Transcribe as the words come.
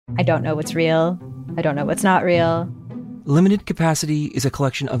I don't know what's real. I don't know what's not real. Limited Capacity is a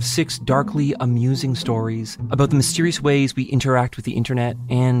collection of 6 darkly amusing stories about the mysterious ways we interact with the internet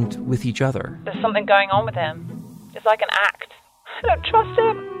and with each other. There's something going on with him. It's like an act. I don't trust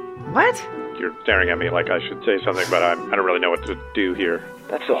him. What? You're staring at me like I should say something, but I don't really know what to do here.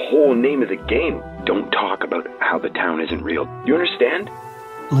 That's the whole name of the game. Don't talk about how the town isn't real. You understand?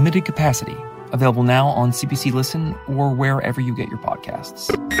 Limited Capacity. Available now on CBC Listen or wherever you get your podcasts.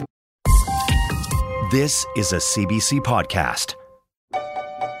 This is a CBC podcast.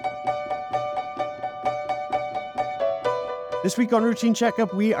 This week on Routine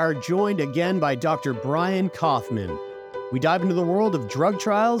Checkup, we are joined again by Dr. Brian Kaufman. We dive into the world of drug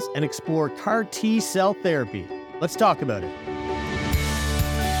trials and explore CAR T-cell therapy. Let's talk about it.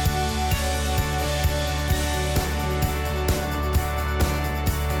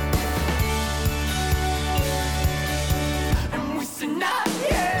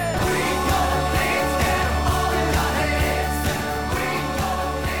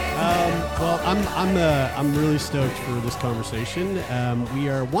 I'm really stoked for this conversation. We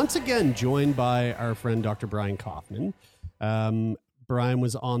are once again joined by our friend Dr. Brian Kaufman. Brian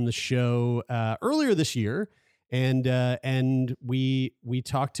was on the show earlier this year, and we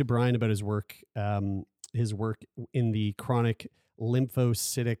talked to Brian about his work in the chronic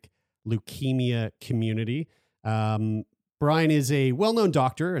lymphocytic leukemia community. Brian is a well-known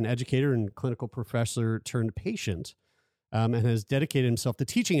doctor, an educator, and clinical professor turned patient. And has dedicated himself to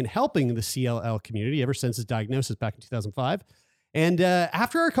teaching and helping the CLL community ever since his diagnosis back in 2005. And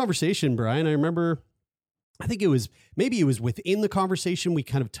after our conversation, Brian, I remember, I think it was within the conversation we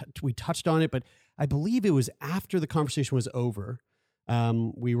kind of we touched on it, but I believe it was after the conversation was over.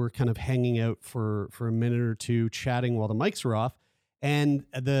 We were kind of hanging out for a minute or two, chatting while the mics were off, and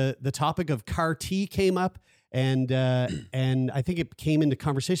the topic of CAR T came up. And I think it came into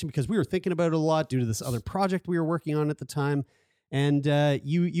conversation because we were thinking about it a lot due to this other project we were working on at the time. And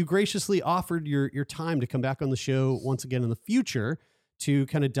you graciously offered your time to come back on the show once again in the future to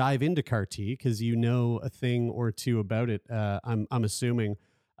kind of dive into CAR T because you know a thing or two about it. I'm assuming.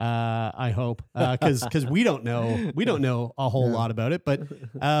 I hope because we don't know a whole lot about it, but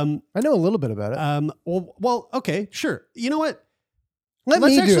I know a little bit about it. Well, okay, sure. You know what? Let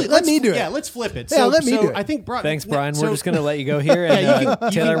me do it. Yeah, let's flip it. Yeah, let me do it. I think Thanks, Brian. We're just going to let you go here.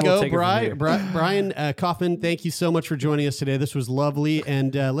 And, Taylor will go. Take Brian Kaufman, thank you so much for joining us today. This was lovely.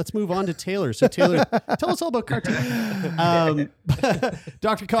 And let's move on to Taylor. So Taylor, tell us all about CAR T.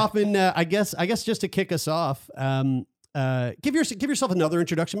 Dr. Kaufman, I guess just to kick us off, give yourself another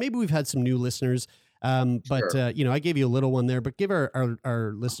introduction. Maybe we've had some new listeners. But Sure. I gave you a little one there, but give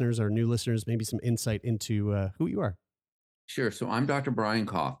our listeners, our new listeners, maybe some insight into who you are. Sure. So I'm Dr. Brian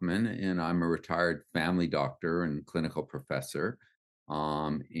Kaufman, and I'm a retired family doctor and clinical professor.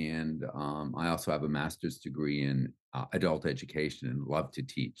 I also have a master's degree in adult education and love to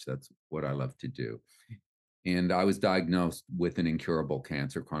teach. That's what I love to do. And I was diagnosed with an incurable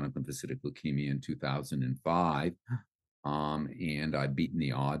cancer, chronic lymphocytic leukemia, in 2005. And I've beaten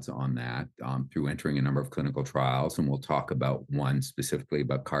the odds on that through entering a number of clinical trials. And we'll talk about one specifically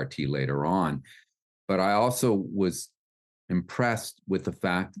about CAR T later on. But I also was impressed with the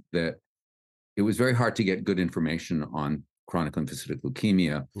fact that it was very hard to get good information on chronic lymphocytic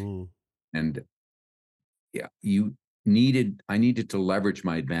leukemia. And I needed to leverage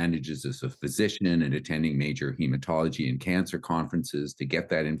my advantages as a physician and attending major hematology and cancer conferences to get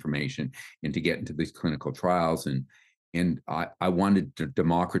that information and to get into these clinical trials. And I wanted to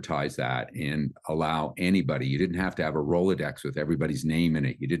democratize that and allow anybody. You didn't have to have a Rolodex with everybody's name in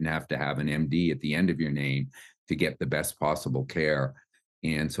it. You didn't have to have an MD at the end of your name to get the best possible care.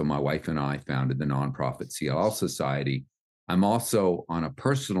 And so my wife and I founded the nonprofit CLL Society. I'm also, on a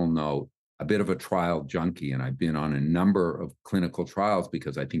personal note, a bit of a trial junkie, and I've been on a number of clinical trials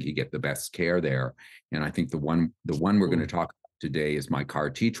because I think you get the best care there. And I think the one we're going to talk about today is my CAR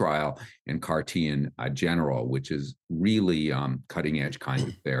T trial and CAR T in general, which is really cutting edge kind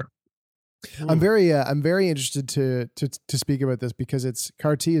of therapy. I'm very interested to speak about this because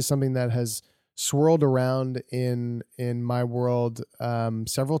CAR T is something that has swirled around in my world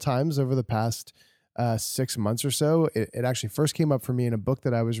several times over the past 6 months or so. It actually first came up for me in a book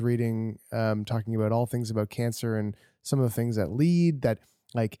that I was reading, talking about all things about cancer and some of the things that lead that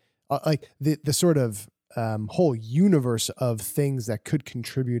like the sort of whole universe of things that could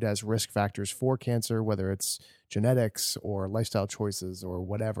contribute as risk factors for cancer, whether it's genetics or lifestyle choices or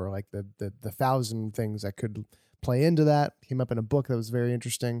whatever, like the 1,000 things that could play into that came up in a book that was very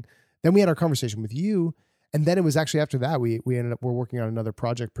interesting. Then we had our conversation with you. And then it was actually after that, we're working on another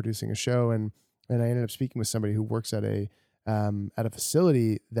project, producing a show. And I ended up speaking with somebody who works at a at a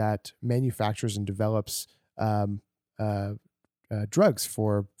facility that manufactures and develops drugs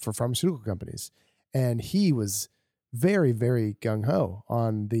for pharmaceutical companies. And he was very, very gung-ho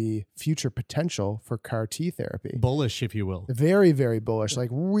on the future potential for CAR T therapy. Bullish, if you will. Very, very bullish, like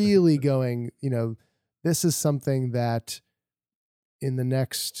really going, this is something that in the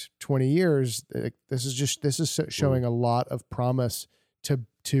next 20 years, this is showing a lot of promise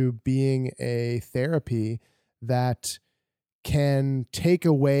to being a therapy that can take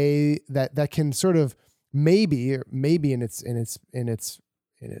away that can sort of maybe in its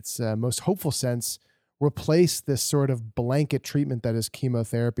most hopeful sense replace this sort of blanket treatment that is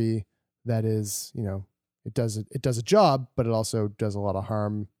chemotherapy. That is, it does a job, but it also does a lot of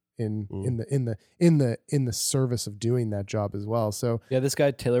harm in the service of doing that job as well. So yeah, this guy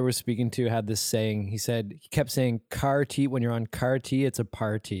Taylor was speaking to had this saying. He kept saying CAR T. When you're on CAR T, it's a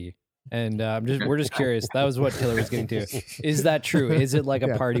party. And we're just curious. That was what Taylor was getting to. Is that true? Is it like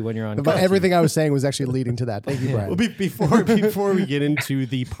a party when you're on? But everything I was saying was actually leading to that. Thank you, Brian. Well, before we get into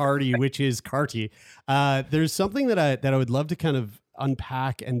the party, which is CAR T, there's something that I would love to kind of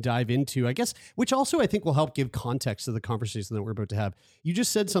unpack and dive into, I guess, which also I think will help give context to the conversation that we're about to have. You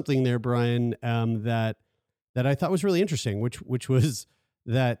just said something there, Brian, that I thought was really interesting, which was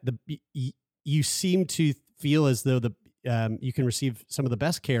that you seem to feel as though you can receive some of the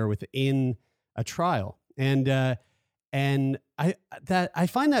best care within a trial, and I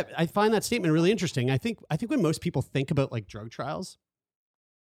find that statement really interesting. I think when most people think about like drug trials,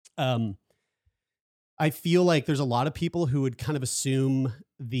 I feel like there's a lot of people who would kind of assume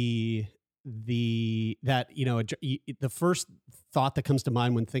the first thought that comes to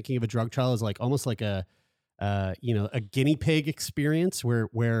mind when thinking of a drug trial is like almost like a guinea pig experience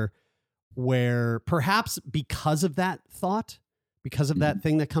where perhaps because of that thought, because of that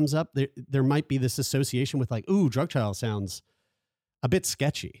thing that comes up, there might be this association with like, ooh, drug trial sounds a bit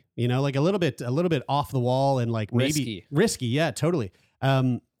sketchy, like a little bit off the wall and like maybe risky. Yeah, totally.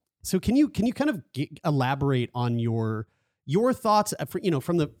 So can you kind of elaborate on your thoughts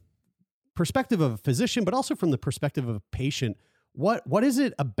from the perspective of a physician, but also from the perspective of a patient? What is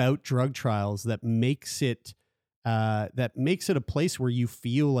it about drug trials that makes it a place where you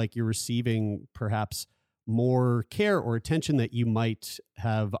feel like you're receiving perhaps more care or attention that you might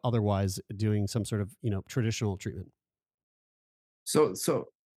have otherwise doing some sort of traditional treatment? So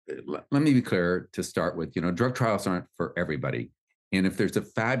let me be clear to start with. Drug trials aren't for everybody. And if there's a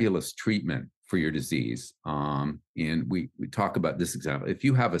fabulous treatment for your disease, and we talk about this example, if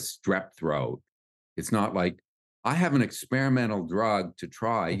you have a strep throat, it's not like, I have an experimental drug to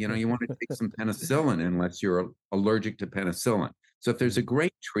try. You want to take some penicillin unless you're allergic to penicillin. So if there's a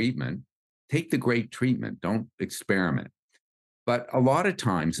great treatment, take the great treatment, don't experiment. But a lot of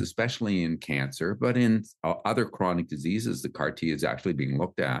times, especially in cancer, but in other chronic diseases, the CAR T is actually being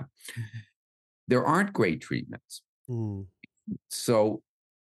looked at, there aren't great treatments. So,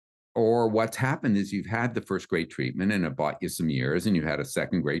 or what's happened is you've had the first great treatment and it bought you some years, and you had a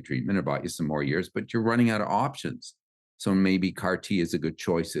second great treatment, it bought you some more years, but you're running out of options. So maybe CAR T is a good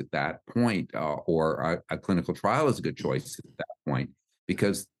choice at that point, or a clinical trial is a good choice at that point,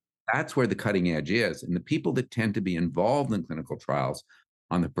 because that's where the cutting edge is. And the people that tend to be involved in clinical trials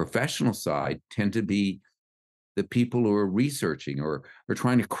on the professional side tend to be the people who are researching or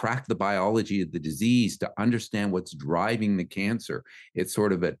trying to crack the biology of the disease to understand what's driving the cancer. It's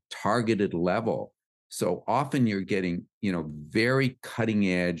sort of a targeted level. So often you're getting, very cutting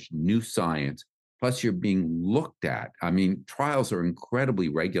edge new science, plus you're being looked at. I mean, trials are incredibly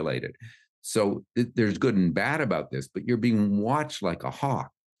regulated. So there's good and bad about this, but you're being watched like a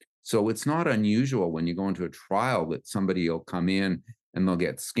hawk. So it's not unusual when you go into a trial that somebody will come in and they'll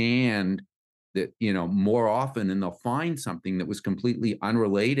get scanned, that, more often, and they'll find something that was completely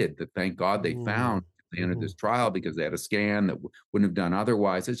unrelated that thank God they found. They entered this trial because they had a scan that wouldn't have done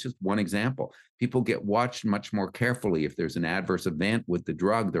otherwise. It's just one example. People get watched much more carefully. If there's an adverse event with the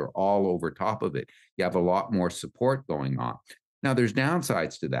drug, they're all over top of it. You have a lot more support going on. Now, there's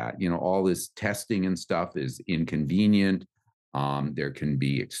downsides to that. All this testing and stuff is inconvenient. There can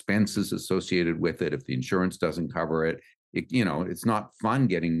be expenses associated with it if the insurance doesn't cover it. It's not fun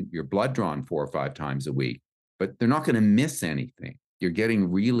getting your blood drawn 4 or 5 times a week, but they're not going to miss anything. You're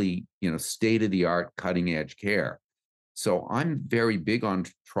getting really, state-of-the-art, cutting-edge care. So I'm very big on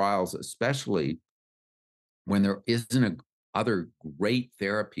trials, especially when there isn't other great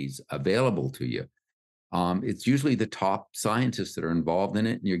therapies available to you. It's usually the top scientists that are involved in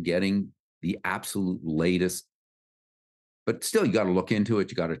it, and you're getting the absolute latest. But still, you got to look into it.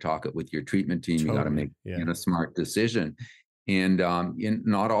 You got to talk it with your treatment team. Totally. You got to make a smart decision. And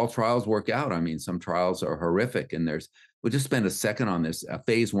not all trials work out. I mean, some trials are horrific, and there's we'll just spend a second on this. A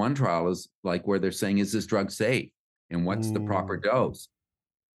phase 1 trial is like where they're saying, is this drug safe? And what's the proper dose?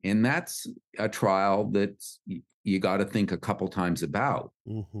 And that's a trial that you got to think a couple times about.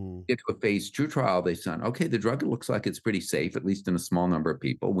 Get to a phase 2 trial, they said, okay, the drug looks like it's pretty safe, at least in a small number of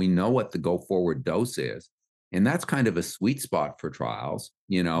people. We know what the go forward dose is. And that's kind of a sweet spot for trials,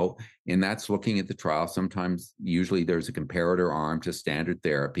 and that's looking at the trial. Sometimes, usually there's a comparator arm to standard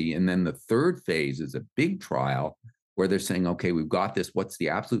therapy. And then the third phase is a big trial where they're saying, okay, we've got this. What's the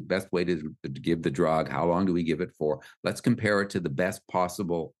absolute best way to give the drug? How long do we give it for? Let's compare it to the best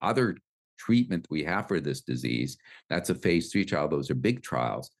possible other treatment we have for this disease. That's a phase 3 trial. Those are big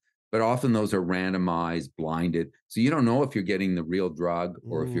trials. But often those are randomized, blinded. So you don't know if you're getting the real drug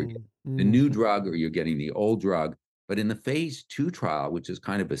or if you're getting the new drug or you're getting the old drug. But in the phase 2 trial, which is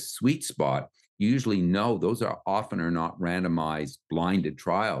kind of a sweet spot, you usually know those are often are not randomized, blinded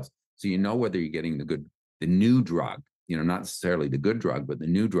trials. So you know whether you're getting the new drug, not necessarily the good drug, but the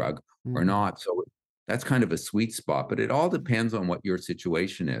new drug or not. So that's kind of a sweet spot. But it all depends on what your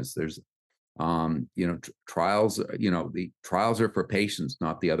situation is. There's trials, the trials are for patients,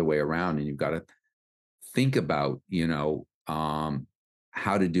 not the other way around. And you've got to think about,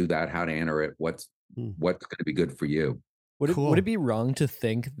 how to do that, how to enter it, what's going to be good for you. Would it be wrong to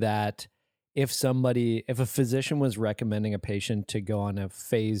think that if a physician was recommending a patient to go on a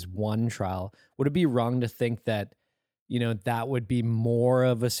phase 1 trial, would it be wrong to think that, that would be more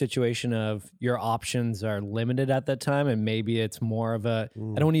of a situation of your options are limited at that time? And maybe it's more of I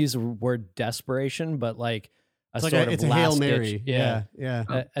don't want to use the word desperation, but like it's a Hail Mary.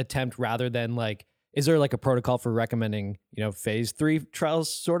 Attempt rather than is there like a protocol for recommending, phase 3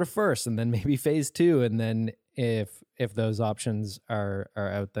 trials sort of first and then maybe phase 2? And then if those options are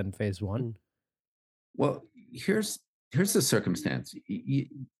out, then phase 1? Well, here's the circumstance.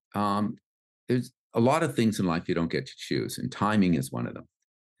 There's a lot of things in life you don't get to choose, and timing is one of them.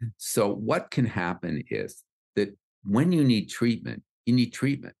 So what can happen is that when you need treatment, and you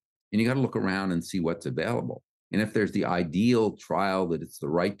got to look around and see what's available. And if there's the ideal trial that it's the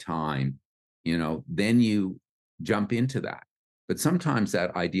right time, then you jump into that. But sometimes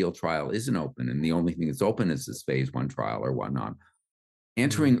that ideal trial isn't open, and the only thing that's open is this phase 1 trial or whatnot.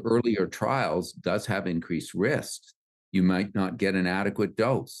 Entering earlier trials does have increased risks. You might not get an adequate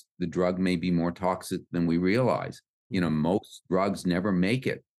dose. The drug may be more toxic than we realize. Most drugs never make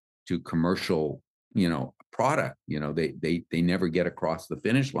it to commercial, product. They never get across the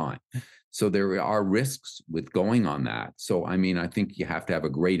finish line. So there are risks with going on that. So, I think you have to have a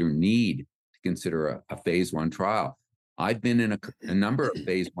greater need to consider a phase 1 trial. I've been in a number of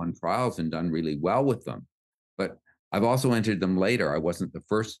phase 1 trials and done really well with them, but I've also entered them later. I wasn't the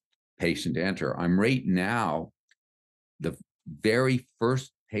first patient to enter. I'm right now the very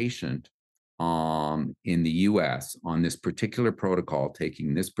first patient in the US on this particular protocol,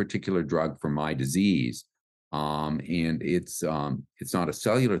 taking this particular drug for my disease. And it's not a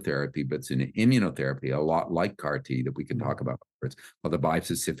cellular therapy, but it's an immunotherapy, a lot like CAR T that we can talk about. It's called the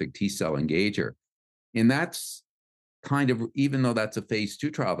bispecific T cell engager. And that's kind of, even though that's a phase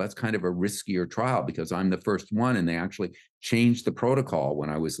 2 trial, that's kind of a riskier trial because I'm the first one, and they actually changed the protocol when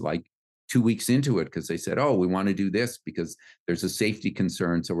I was like 2 weeks into it, because they said, oh, we want to do this because there's a safety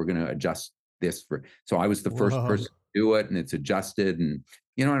concern, so we're going to adjust this so I was the first person to do it, and it's adjusted, and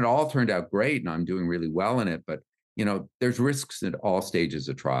it all turned out great, and I'm doing really well in it. But there's risks at all stages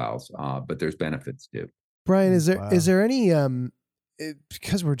of trials, but there's benefits too. Brian, is there any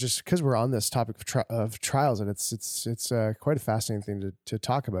because we're on this topic of trials, and it's quite a fascinating thing to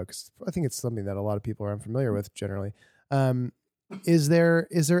talk about, because I think it's something that a lot of people are unfamiliar with generally. Is there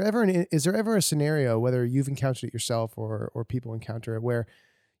ever a scenario, whether you've encountered it yourself or people encounter it, where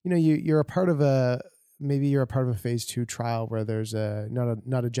you're a part of a phase 2 trial where there's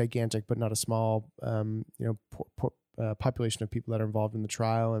not a gigantic but not a small population of people that are involved in the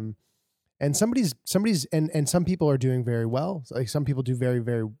trial, and somebody's and some people are doing very well, like some people do very,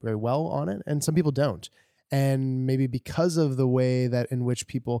 very, very well on it, and some people don't, and maybe because of the way that in which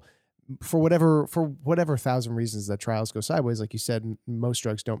people, for whatever 1,000 reasons that trials go sideways, like you said, most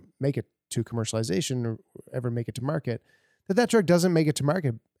drugs don't make it to commercialization or ever make it to market, that drug doesn't make it to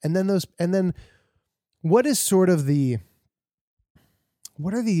market. And then what is sort of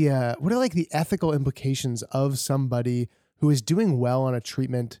what are the ethical implications of somebody who is doing well on a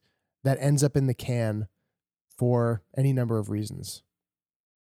treatment that ends up in the can for any number of reasons?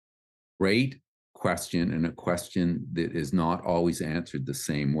 Great question, and a question that is not always answered the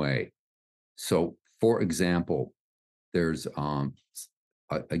same way. So, for example, there's I'll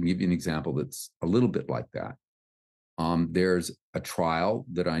give you an example that's a little bit like that. There's a trial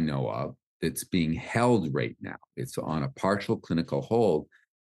that I know of that's being held right now. It's on a partial clinical hold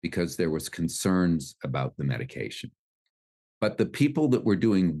because there was concerns about the medication. But the people that were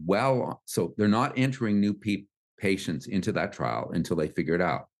doing well, so they're not entering new patients into that trial until they figure it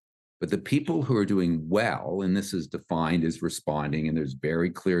out. But the people who are doing well, and this is defined as responding, and there's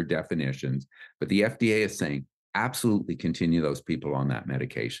very clear definitions, but the FDA is saying absolutely continue those people on that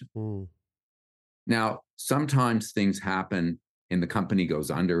medication. Now, sometimes things happen and the company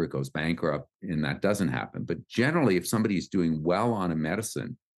goes under, it goes bankrupt, and that doesn't happen. But generally, if somebody's doing well on a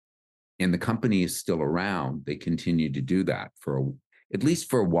medicine and the company is still around, they continue to do that at least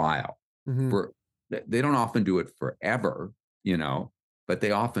for a while. They don't often do it forever, but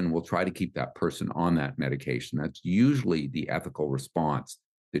they often will try to keep that person on that medication. That's usually the ethical response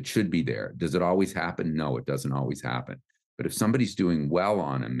that should be there. Does it always happen? No, it doesn't always happen. But if somebody's doing well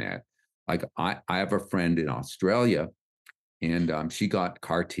on a med, like I have a friend in Australia, and she got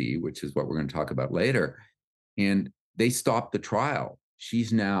CAR-T, which is what we're going to talk about later, and they stopped the trial.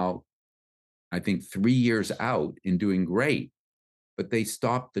 She's now, I think, 3 years out and doing great, but they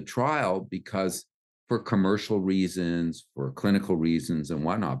stopped the trial because for commercial reasons, for clinical reasons and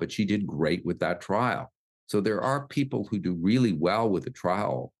whatnot, but she did great with that trial. So there are people who do really well with a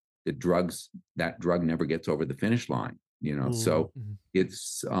trial that drug never gets over the finish line, So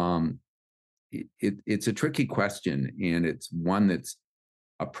it's a tricky question, and it's one that's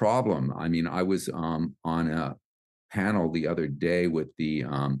a problem. I mean, I was on a panel the other day with the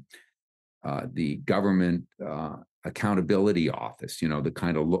government accountability office, that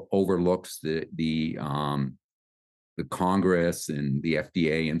kind of overlooks the Congress and the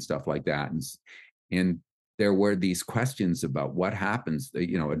FDA and stuff like that, and there were these questions about what happens.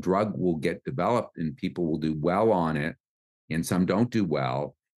 A drug will get developed and people will do well on it, and some don't do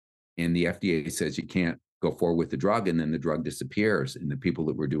well. And the FDA says you can't go forward with the drug, and then the drug disappears, and the people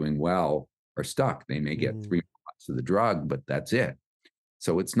that were doing well are stuck. They may get 3 months of the drug, but that's it.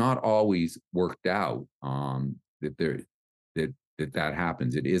 So it's not always worked out that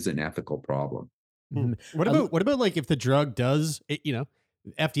happens. It is an ethical problem. What about like if the drug does,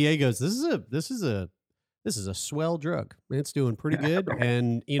 FDA goes, this is a swell drug. It's doing pretty good,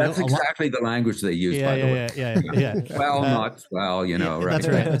 and that's exactly the language they use. By the way, yeah. Well, not swell, right?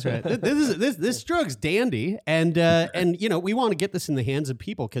 That's right. This drug's dandy, and we want to get this in the hands of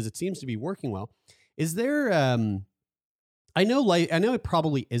people because it seems to be working well. Is there? I know it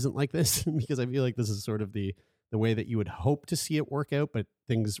probably isn't like this because I feel like this is sort of the way that you would hope to see it work out, but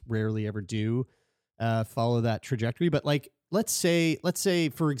things rarely ever do follow that trajectory. But like, let's say,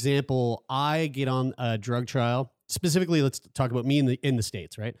 for example, I get on a drug trial. Specifically, let's talk about me in the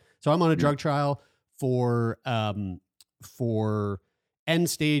States, right? So I'm on a drug trial for end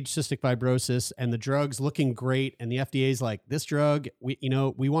stage cystic fibrosis, and the drug's looking great, and the FDA's like, this drug, we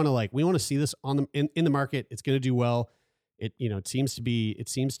want to see this on in the market. It's going to do well. It seems to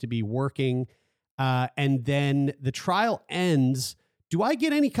be working, and then the trial ends. Do I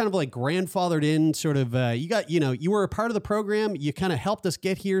get any kind of like grandfathered in sort of, you were a part of the program, you kind of helped us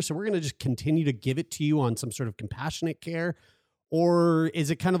get here, so we're going to just continue to give it to you on some sort of compassionate care? Or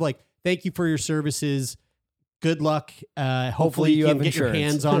is it kind of like, thank you for your services, good luck, hopefully you can get your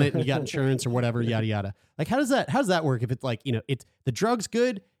hands on it and you got insurance or whatever, yada, yada. Like, how does that work? If it's like, it's the drug's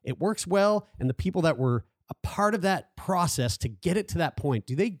good, it works well, and the people that were a part of that process to get it to that point,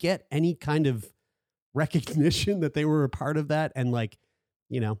 do they get any kind of recognition that they were a part of that? And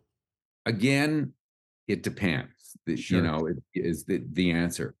again, it depends. It is the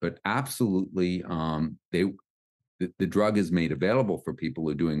answer, but absolutely, the drug is made available for people who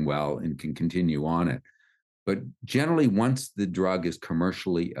are doing well and can continue on it. But generally, once the drug is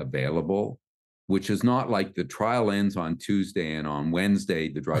commercially available, which is not like the trial ends on Tuesday and on Wednesday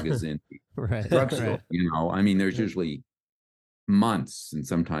the drug is in the drugstore. I mean, there's usually months and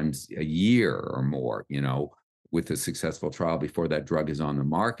sometimes a year or more, with a successful trial before that drug is on the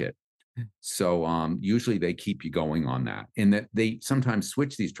market. So usually they keep you going on that, and that they sometimes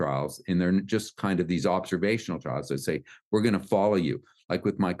switch these trials, and they're just kind of these observational trials. They say, we're going to follow you. Like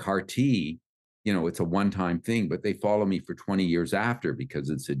with my CAR-T, it's a one-time thing, but they follow me for 20 years after because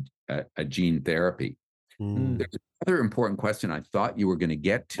it's a gene therapy. There's another important question I thought you were going to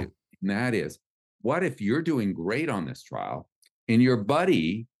get to, and that is, what if you're doing great on this trial and your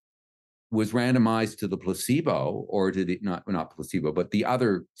buddy was randomized to the placebo, or to the not placebo, but the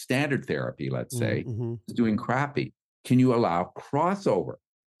other standard therapy, let's say, is doing crappy? Can you allow crossover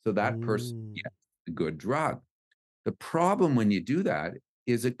so that person gets a good drug? The problem when you do that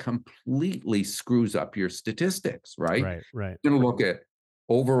is it completely screws up your statistics, right? Right. You're going to look at,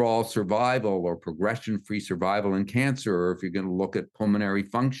 overall survival or progression-free survival in cancer, or if you're going to look at pulmonary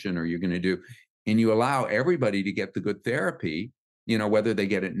function, or you're going to do, and you allow everybody to get the good therapy, whether they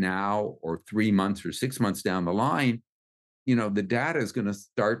get it now or 3 months or 6 months down the line, the data is going to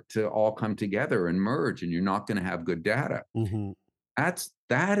start to all come together and merge, and you're not going to have good data. Mm-hmm.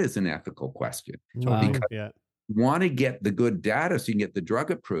 That is an ethical question. Wow. Because you want to get the good data so you can get the drug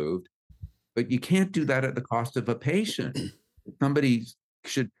approved, but you can't do that at the cost of a patient. Somebody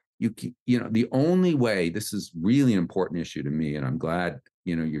should, the only way, this is really an important issue to me, and I'm glad,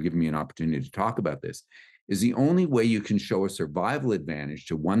 you're giving me an opportunity to talk about this, is the only way you can show a survival advantage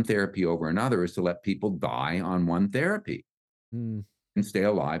to one therapy over another is to let people die on one therapy and stay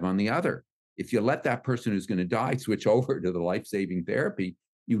alive on the other. If you let that person who's going to die switch over to the life-saving therapy,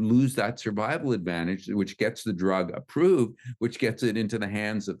 you lose that survival advantage, which gets the drug approved, which gets it into the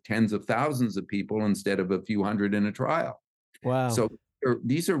hands of tens of thousands of people instead of a few hundred in a trial. Wow. So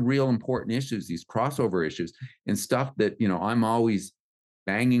these are real important issues, these crossover issues, and stuff that, I'm always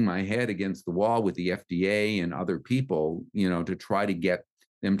banging my head against the wall with the FDA and other people, to try to get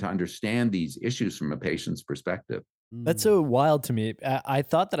them to understand these issues from a patient's perspective. That's so wild to me. I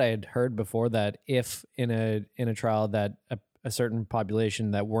thought that I had heard before that if in a trial that a certain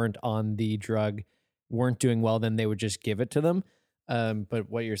population that weren't on the drug weren't doing well, then they would just give it to them. But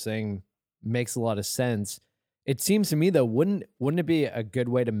what you're saying makes a lot of sense. It seems to me, though, wouldn't it be a good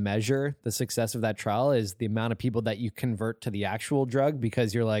way to measure the success of that trial is the amount of people that you convert to the actual drug?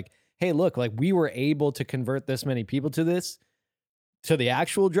 Because you're like, hey, look, like we were able to convert this many people to the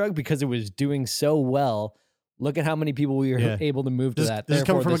actual drug because it was doing so well. Look at how many people we were able to move to that. This is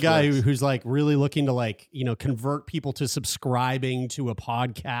coming from a guy who's like really looking to convert people to subscribing to a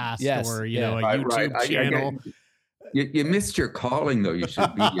podcast or, a YouTube channel. You missed your calling, though. You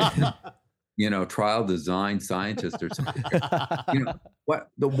should be, trial design scientist or something.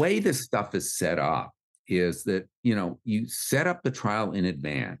 The way this stuff is set up is that, you set up the trial in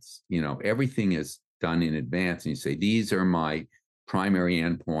advance. Everything is done in advance, and you say, these are my primary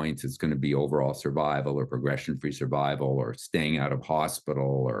endpoints. It's going to be overall survival or progression-free survival or staying out of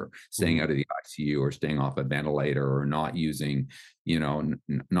hospital or staying out of the ICU or staying off a ventilator or not using,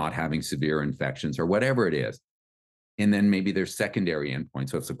 not having severe infections or whatever it is. And then maybe there's secondary endpoints.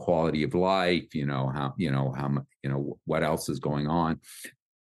 So it's the quality of life, what else is going on.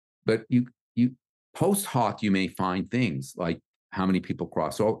 But you post hoc, you may find things like how many people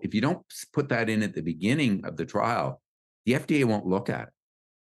cross over. If you don't put that in at the beginning of the trial, the FDA won't look at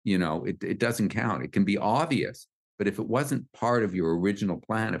it. It doesn't count. It can be obvious, but if it wasn't part of your original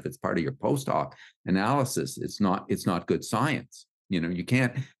plan, if it's part of your post hoc analysis, it's not good science. You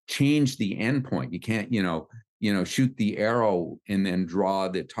can't change the endpoint. You can't, shoot the arrow and then draw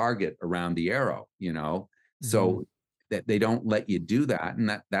the target around the arrow, so that they don't let you do that.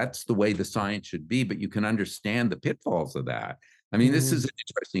 And that's the way the science should be, but you can understand the pitfalls of that. I mean, this is an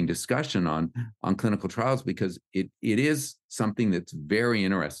interesting discussion on clinical trials because it is something that's very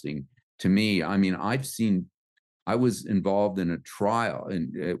interesting to me. I mean, I was involved in a trial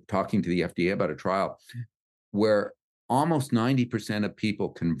and talking to the FDA about a trial where almost 90% of people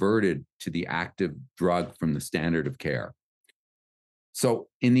converted to the active drug from the standard of care. So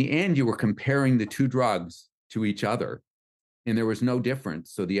in the end, you were comparing the two drugs to each other and there was no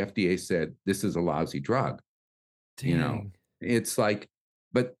difference. So the FDA said, this is a lousy drug. Dang. It's like,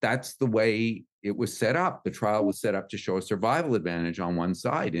 but that's the way it was set up. The trial was set up to show a survival advantage on one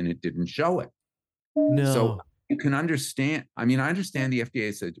side, and it didn't show it. No. So you can understand. I mean, I understand the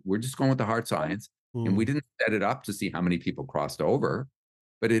FDA said, we're just going with the hard science, and we didn't set it up to see how many people crossed over.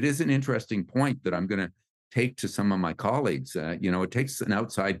 But it is an interesting point that I'm going to take to some of my colleagues. It takes an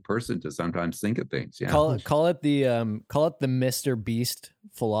outside person to sometimes think of things. Yeah. Call it the Mr. Beast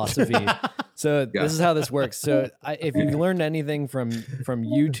philosophy. So this is how this works. So if you've learned anything from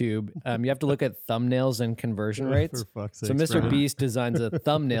YouTube, you have to look at thumbnails and conversion rates. So Mr. Beast designs a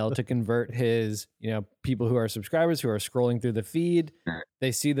thumbnail to convert his, people who are subscribers who are scrolling through the feed.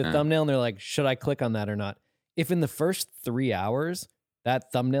 They see the thumbnail and they're like, should I click on that or not? If in the first 3 hours,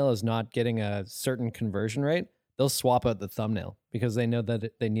 that thumbnail is not getting a certain conversion rate, they'll swap out the thumbnail because they know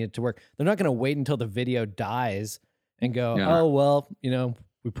that they need it to work. They're not going to wait until the video dies and go, oh, well,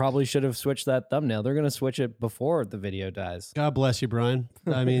 we probably should have switched that thumbnail. They're going to switch it before the video dies. God bless you, Brian.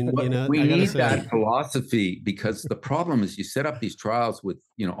 I mean, we need that philosophy because the problem is you set up these trials with,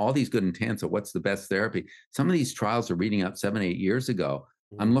 all these good intents of what's the best therapy. Some of these trials are reading out 7-8 years ago.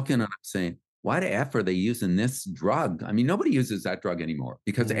 I'm looking at them saying, why the F are they using this drug? I mean, nobody uses that drug anymore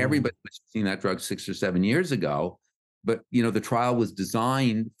because everybody was using that drug 6 or 7 years ago. But, the trial was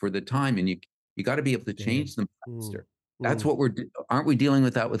designed for the time and you got to be able to change them faster. That's what aren't we dealing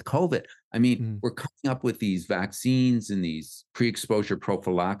with that with COVID? I mean, we're coming up with these vaccines and these pre-exposure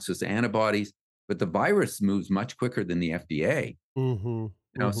prophylaxis antibodies, but the virus moves much quicker than the FDA.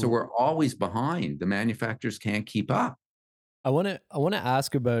 So we're always behind. The manufacturers can't keep up. I want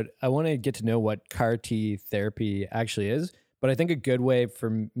to get to know what CAR T therapy actually is, but I think a good way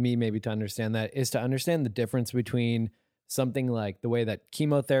for me maybe to understand that is to understand the difference between something like the way that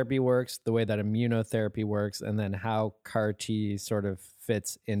chemotherapy works, the way that immunotherapy works, and then how CAR T sort of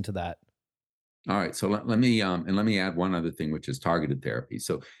fits into that. All right. So let me add one other thing, which is targeted therapy.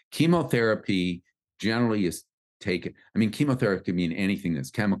 So chemotherapy generally is taken. I mean, chemotherapy can mean anything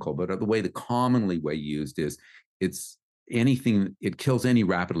that's chemical, but the commonly way used is it's anything, it kills any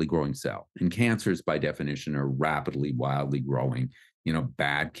rapidly growing cell. And cancers by definition are rapidly, wildly growing,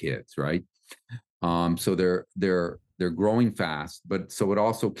 bad kids, right? So they're growing fast, but so it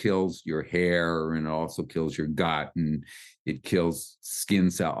also kills your hair and it also kills your gut and it kills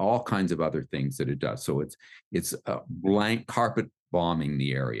skin cell, all kinds of other things that it does. So it's a blank carpet bombing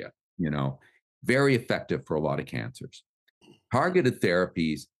the area, very effective for a lot of cancers. Targeted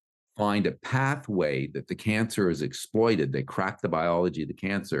therapies find a pathway that the cancer is exploited. They crack the biology of the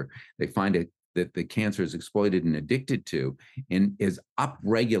cancer. They find that the cancer is exploited and addicted to and is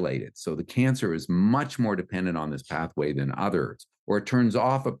upregulated. So the cancer is much more dependent on this pathway than others, or it turns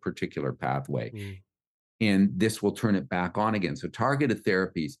off a particular pathway. And this will turn it back on again. So targeted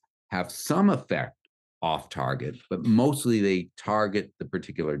therapies have some effect off target, but mostly they target the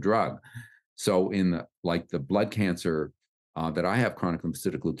particular drug. So in the blood cancer that I have, chronic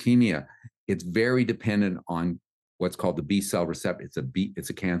lymphocytic leukemia, it's very dependent on what's called the B cell receptor. It's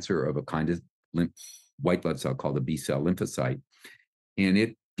a cancer of a kind of white blood cell called the B cell lymphocyte. And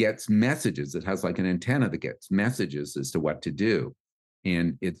it gets messages. It has like an antenna that gets messages as to what to do.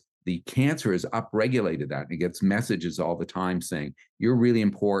 And the cancer has upregulated that. And it gets messages all the time saying, you're really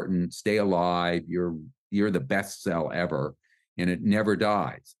important, stay alive, you're the best cell ever. And it never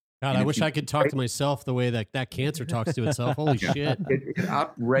dies. God, I wish I could talk to myself the way that cancer talks to itself. Holy shit. It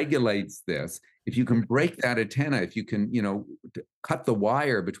upregulates this. If you can break that antenna, if you can, cut the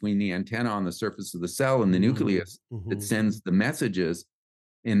wire between the antenna on the surface of the cell and the nucleus that sends the messages,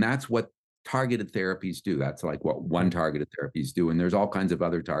 and that's what targeted therapies do. That's like what one targeted therapies do. And there's all kinds of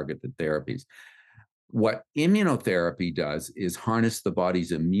other targeted therapies. What immunotherapy does is harness the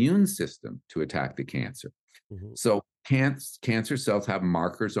body's immune system to attack the cancer. So cancer cells have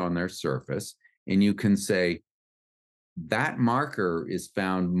markers on their surface, and you can say that marker is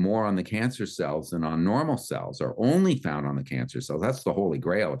found more on the cancer cells than on normal cells, or only found on the cancer cells. That's the holy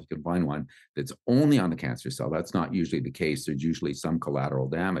grail. If you can find one that's only on the cancer cell, that's not usually the case. There's usually some collateral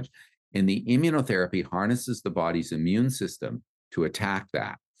damage. And the immunotherapy harnesses the body's immune system to attack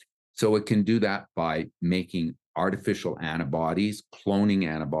that. So it can do that by making artificial antibodies, cloning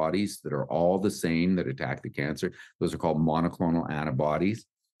antibodies that are all the same that attack the cancer. Those are called monoclonal antibodies.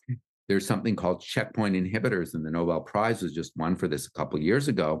 There's something called checkpoint inhibitors, and the Nobel Prize was just won for this a couple of years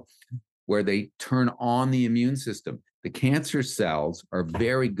ago, where they turn on the immune system. The cancer cells are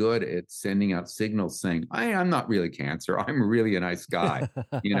very good at sending out signals saying, I'm not really cancer. I'm really a nice guy.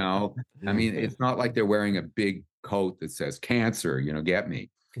 I mean, it's not like they're wearing a big coat that says cancer, get me.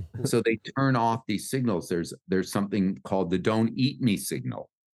 So they turn off these signals. There's something called the don't eat me signal,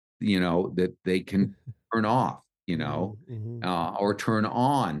 that they can turn off, or turn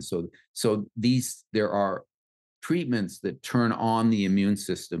on. So there are treatments that turn on the immune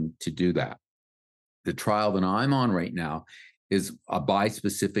system to do that. The trial that I'm on right now is a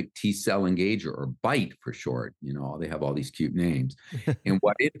bispecific T-cell engager, or BiTE for short. They have all these cute names. And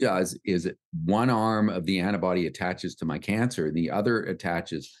what it does is one arm of the antibody attaches to my cancer, and the other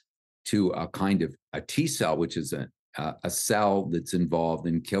attaches to a kind of a T-cell, which is a cell that's involved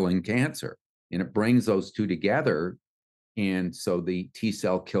in killing cancer. And it brings those two together. And so the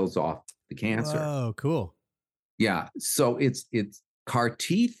T-cell kills off the cancer. Oh, cool. Yeah. So it's CAR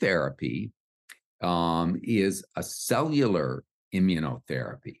T therapy is a cellular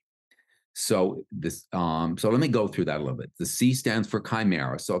immunotherapy. So let me go through that a little bit. The C stands for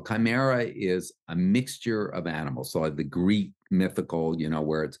chimera. So chimera is a mixture of animals. So like the Greek mythical,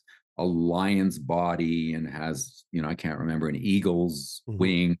 where it's a lion's body and has, I can't remember, an eagle's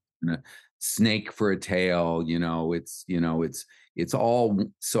wing and a snake for a tail. It's all.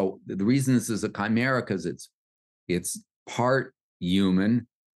 So the reason this is a chimera, because it's part human,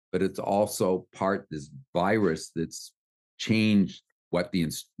 but it's also part this virus that's changed what the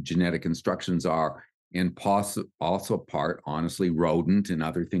genetic instructions are, and also part, honestly, rodent and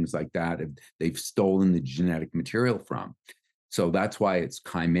other things like that. They've stolen the genetic material from. So that's why it's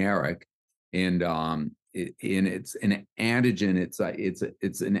chimeric. And and it's an antigen.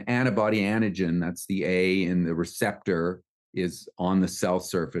 It's an antibody antigen. That's the A, and the receptor is on the cell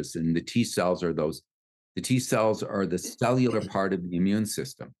surface. And the T cells are the cellular part of the immune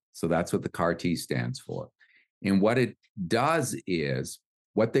system. So that's what the CAR T stands for. And what it does is,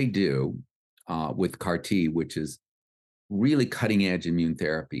 what they do with CAR T, which is really cutting edge immune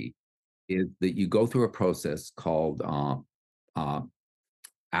therapy, is that you go through a process called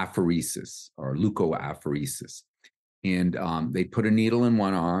apheresis or leukapheresis. And they put a needle in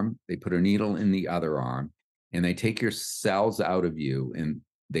one arm, they put a needle in the other arm, and they take your cells out of you and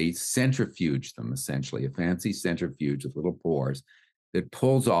they centrifuge them, essentially, a fancy centrifuge with little pores that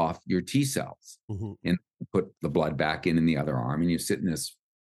pulls off your T cells. Mm-hmm. And put the blood back in the other arm, and you sit in this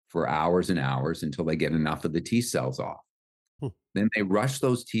for hours and hours until they get enough of the T cells off. Then they rush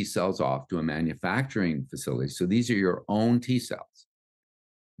those T cells off to a manufacturing facility. So these are your own T cells.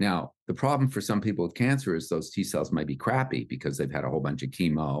 Now, the problem for some people with cancer is those T cells might be crappy because they've had a whole bunch of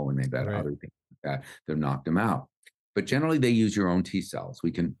chemo and they've had other things like that. They've knocked them out. But generally, they use your own T cells.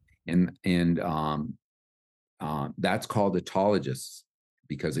 We can, that's called autologous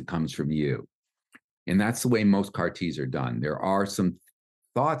because it comes from you. And that's the way most CAR Ts are done. There are some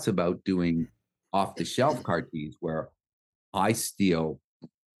thoughts about doing off-the-shelf CAR Ts where I steal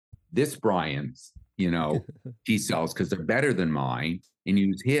this Brian's, T cells because they're better than mine and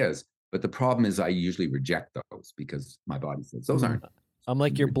use his. But the problem is I usually reject those because my body says those aren't. I'm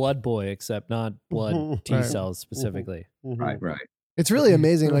like your blood boy, except not blood T cells specifically. Right. It's really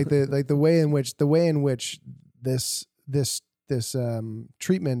amazing, like the way in which this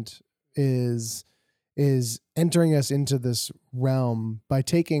treatment is entering us into this realm by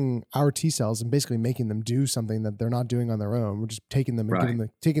taking our T cells and basically making them do something that they're not doing on their own. We're just taking them and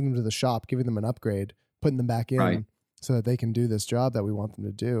taking them to the shop, giving them an upgrade, putting them back in so that they can do this job that we want them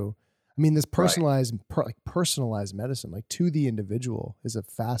to do. I mean, this personalized medicine, like to the individual, is a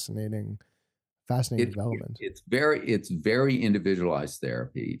fascinating development. It's very individualized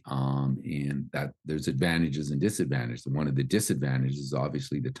therapy, and that there's advantages and disadvantages. And one of the disadvantages is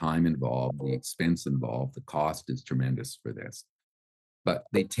obviously the time involved, the expense involved, the cost is tremendous for this. But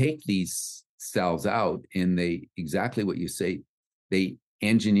they take these cells out and they, exactly what you say, they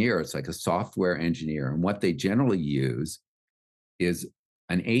engineer. It's like a software engineer. And what they generally use is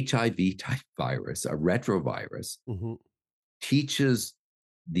an HIV type virus, a retrovirus, teaches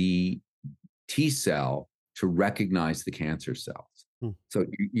the T cell to recognize the cancer cells. So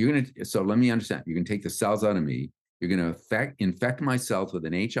so let me understand. You're going to take the cells out of me. You're going to infect my cells with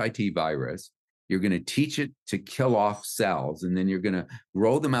an HIT virus. You're going to teach it to kill off cells, and then you're going to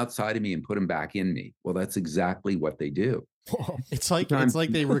grow them outside of me and put them back in me. Well, that's exactly what they do. It's like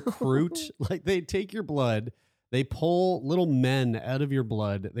they recruit, like they take your blood, they pull little men out of your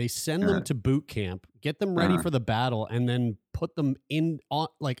blood, they send them to boot camp, get them ready for the battle, and then put them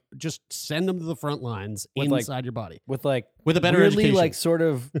just send them to the front lines inside your body with a better really education. Sort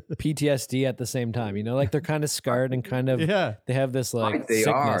of PTSD at the same time, like they're kind of scarred and kind of they have this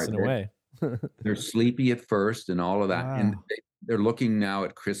sickness in a way. They're sleepy at first and all of that. Wow. And they're looking now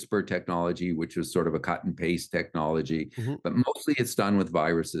at CRISPR technology, which is sort of a cut and paste technology, but mostly it's done with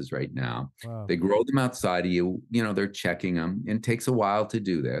viruses right now. Wow. They grow them outside of you, they're checking them, and it takes a while to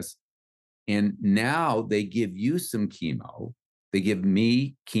do this. And now they give you some chemo. They give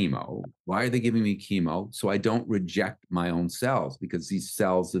me chemo. Why are they giving me chemo? So I don't reject my own cells, because these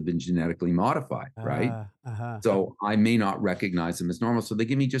cells have been genetically modified, right? So I may not recognize them as normal. So they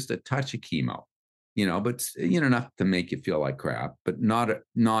give me just a touch of chemo, but enough to make you feel like crap, but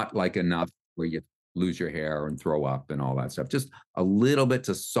not like enough where you lose your hair and throw up and all that stuff. Just a little bit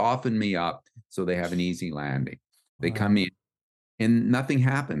to soften me up so they have an easy landing. They come in and nothing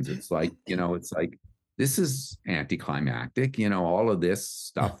happens. It's like, this is anticlimactic, all of this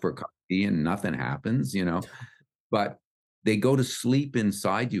stuff for CAR T and nothing happens, but they go to sleep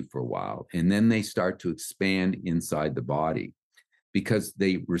inside you for a while, and then they start to expand inside the body because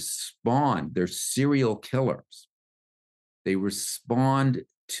they respond. They're serial killers. They respond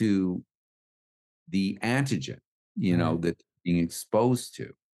to the antigen, that they're being exposed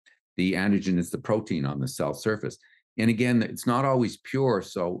to. The antigen is the protein on the cell surface. And again, it's not always pure.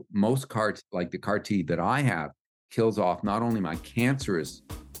 So most like the CAR T that I have, kills off not only my cancerous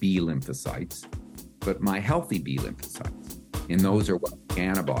B lymphocytes, but my healthy B lymphocytes. And those are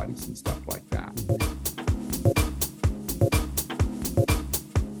antibodies and stuff like that.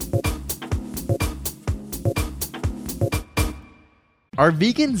 Are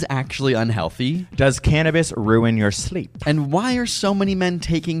vegans actually unhealthy? Does cannabis ruin your sleep? And why are so many men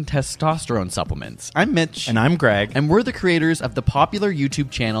taking testosterone supplements? I'm Mitch. And I'm Greg. And we're the creators of the popular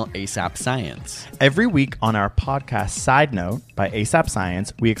YouTube channel ASAP Science. Every week on our podcast Side Note by ASAP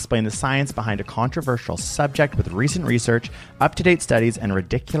Science, we explain the science behind a controversial subject with recent research, up-to-date studies, and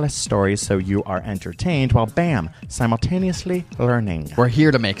ridiculous stories so you are entertained while, bam, simultaneously learning. We're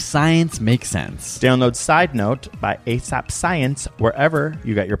here to make science make sense. Download Side Note by ASAP Science wherever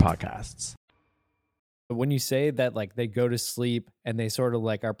you get your podcasts. When you say that, like, they go to sleep and they sort of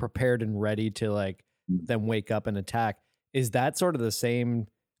like are prepared and ready to like then wake up and attack, is that sort of the same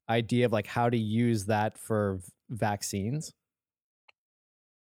idea of like how to use that for vaccines?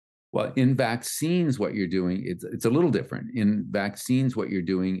 Well, in vaccines, what you're doing, it's a little different. In vaccines, what you're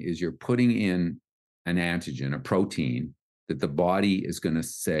doing is you're putting in an antigen, a protein that the body is going to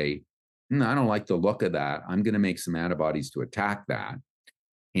say, I don't like the look of that. I'm going to make some antibodies to attack that.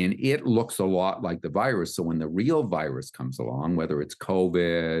 And it looks a lot like the virus. So when the real virus comes along, whether it's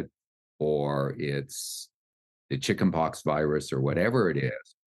COVID or it's the chickenpox virus or whatever it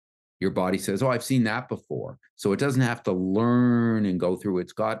is, your body says, oh, I've seen that before. So it doesn't have to learn and go through.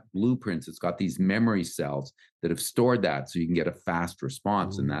 It's got blueprints. It's got these memory cells that have stored that so you can get a fast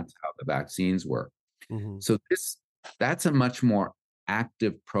response. And that's how the vaccines work. So that's a much more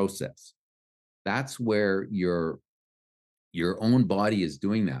active process. That's where your own body is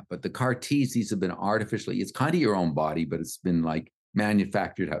doing that. But the CAR Ts, these have been artificially, it's kind of your own body, but it's been like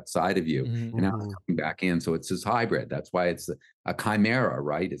manufactured outside of you. And now it's coming back in. So it's this hybrid. That's why it's a chimera,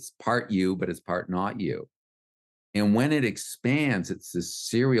 right? It's part you, but it's part not you. And when it expands, it's this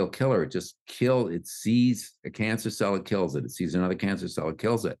serial killer. It sees a cancer cell, it kills it. It sees another cancer cell, it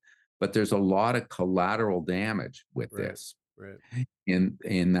kills it. But there's a lot of collateral damage with this. Right.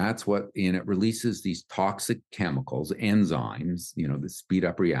 And that's and it releases these toxic chemicals, enzymes, that speed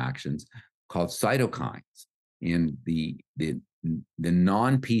up reactions called cytokines. And the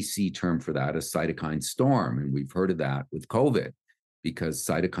non-PC term for that is cytokine storm. And we've heard of that with COVID because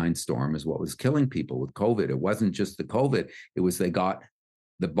cytokine storm is what was killing people with COVID. It wasn't just the COVID. It was the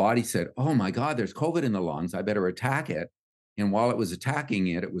body said, oh my God, there's COVID in the lungs. I better attack it. And while it was attacking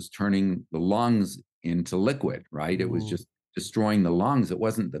it, it was turning the lungs into liquid, right? It was just destroying the lungs. It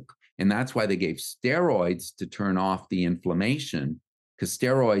wasn't and that's why they gave steroids to turn off the inflammation, because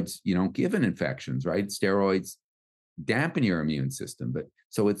steroids, you don't give in infections, right? Steroids dampen your immune system. But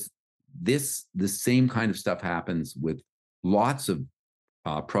so it's the same kind of stuff happens with lots of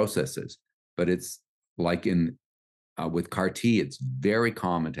processes, but it's like with CAR T, it's very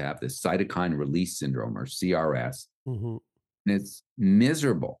common to have this cytokine release syndrome or CRS. And it's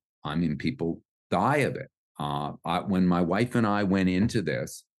miserable. I mean, people die of it. When my wife and I went into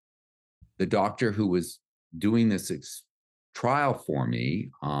this, the doctor who was doing this trial for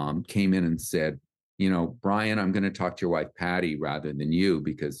me came in and said, Brian, I'm going to talk to your wife, Patty, rather than you,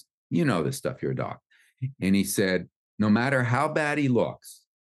 because you know this stuff, you're a doc. And he said, no matter how bad he looks,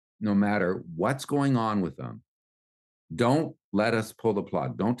 no matter what's going on with him, don't let us pull the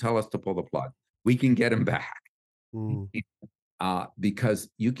plug. Don't tell us to pull the plug. We can get him back. Because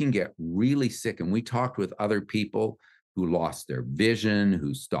you can get really sick. And we talked with other people who lost their vision,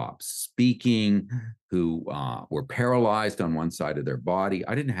 who stopped speaking, who were paralyzed on one side of their body.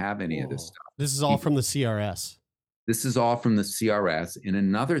 I didn't have any of this stuff. This is all from the CRS. This is all from the CRS. And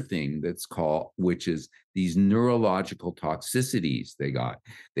another thing which is these neurological toxicities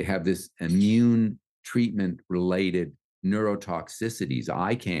they have this immune treatment related neurotoxicities,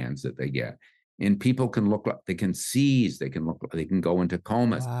 ICANS that they get. And people can look like they can seize, they can go into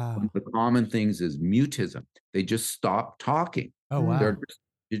comas. Wow. One of the common things is mutism. They just stop talking. Oh, wow.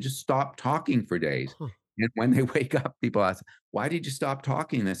 You just stop talking for days. And when they wake up, people ask, why did you stop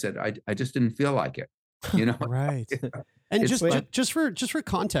talking? And they said, I just didn't feel like it. Right. And just for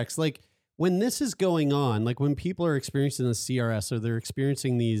context, like when this is going on, like when people are experiencing the CRS or they're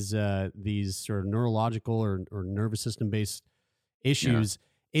experiencing these sort of neurological or nervous system based issues,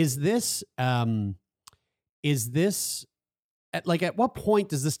 is this at what point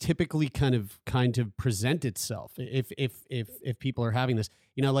does this typically kind of present itself? If people are having this,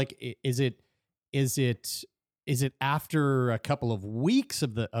 is it after a couple of weeks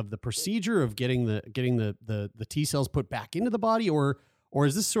of the procedure of getting the T cells put back into the body, or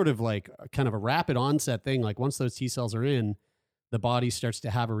is this sort of like kind of a rapid onset thing? Like once those T cells are in, the body starts to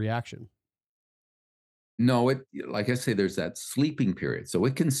have a reaction? No, like I say, there's that sleeping period. So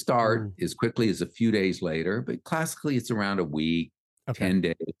it can start as quickly as a few days later, but classically it's around a week, 10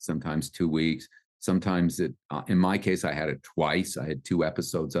 days, sometimes 2 weeks. Sometimes in my case, I had it twice. I had 2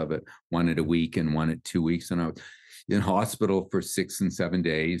 episodes of it, one at a week and one at 2 weeks. And in hospital for 6 and 7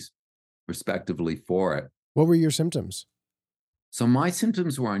 days, respectively, for it. What were your symptoms? So my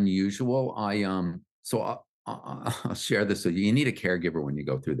symptoms were unusual. I'll share this. So you need a caregiver when you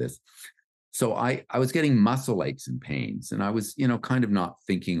go through this. So I was getting muscle aches and pains, and I was, kind of not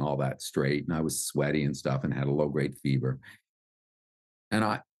thinking all that straight, and I was sweaty and stuff and had a low-grade fever. And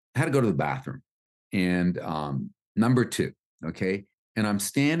I had to go to the bathroom. And number 2, okay? And I'm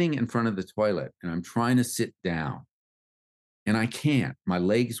standing in front of the toilet, and I'm trying to sit down. And I can't. My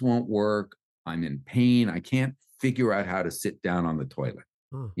legs won't work. I'm in pain. I can't figure out how to sit down on the toilet,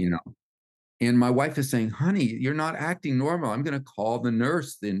 And my wife is saying, honey, you're not acting normal. I'm going to call the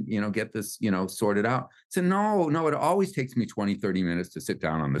nurse and, get this, sorted out. I said, no, it always takes me 20, 30 minutes to sit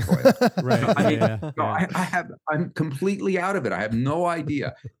down on the toilet. Right. I'm completely out of it. I have no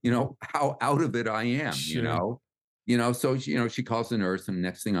idea, how out of it I am, Sure. So, she calls the nurse, and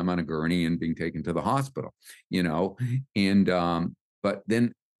next thing I'm on a gurney and being taken to the hospital, and, but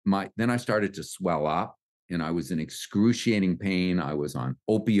then I started to swell up. And I was in excruciating pain. I was on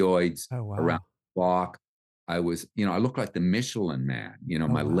opioids around the clock. I was, I looked like the Michelin Man.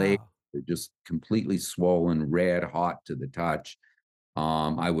 My legs were just completely swollen, red hot to the touch.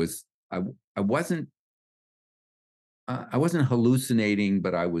 I wasn't hallucinating,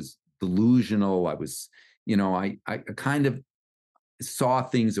 but I was delusional. I was, I kind of saw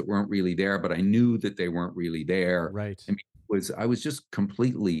things that weren't really there, but I knew that they weren't really there. Right. I was just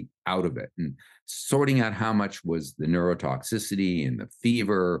completely out of it, and sorting out how much was the neurotoxicity and the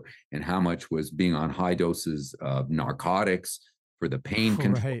fever, and how much was being on high doses of narcotics for the pain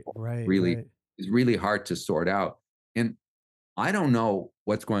control. Right. Is really hard to sort out. And I don't know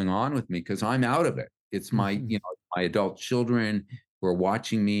what's going on with me because I'm out of it. It's my, my adult children who are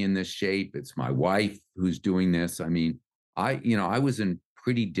watching me in this shape. It's my wife who's doing this. I mean, I was in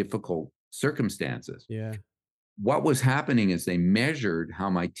pretty difficult circumstances. Yeah. What was happening is they measured how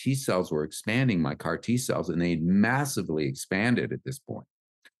my T cells were expanding, my CAR T cells, and they had massively expanded at this point.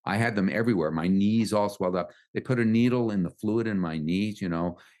 I had them everywhere. My knees all swelled up. They put a needle in the fluid in my knees,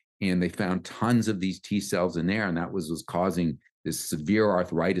 and they found tons of these T cells in there. And that was causing this severe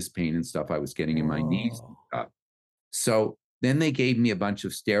arthritis pain and stuff I was getting in my knees. So then they gave me a bunch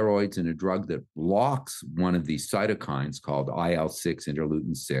of steroids and a drug that blocks one of these cytokines called IL-6,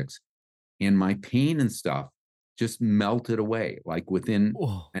 interleukin 6. And my pain and stuff just melted away, like within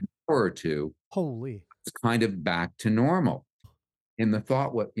an hour or two. Holy. It's kind of back to normal. And the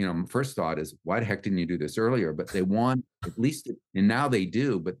thought, first thought is, why the heck didn't you do this earlier? But they want at least, and now they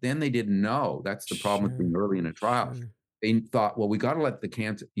do, but then they didn't know. That's the problem with being early in a trial. They thought, well, we got to let the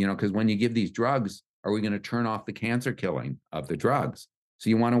cancer, because when you give these drugs, are we going to turn off the cancer killing of the drugs? So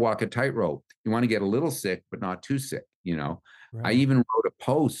you want to walk a tightrope. You want to get a little sick, but not too sick, Right. I even wrote a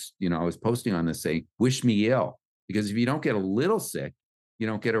post, I was posting on this saying, wish me ill. Because if you don't get a little sick, you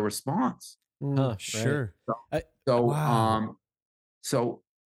don't get a response. Sure. So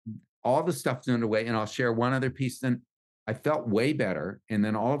all the stuff's underway, and I'll share one other piece. Then I felt way better, and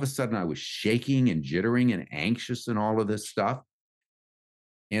then all of a sudden I was shaking and jittering and anxious and all of this stuff.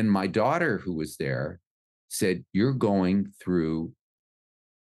 And my daughter, who was there, said, "You're going through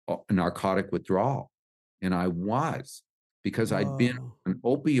a narcotic withdrawal," and I was. Because I'd been on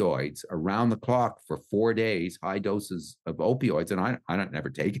opioids around the clock for 4 days, high doses of opioids, and I don't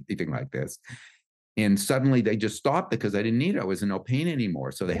never take anything like this. And suddenly they just stopped because I didn't need it. I was in no pain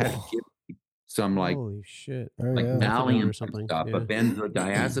anymore. So they had to give me some holy shit, Valium or something, stuff, a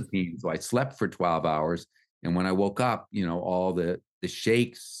benzodiazepine. So I slept for 12 hours, and when I woke up, all the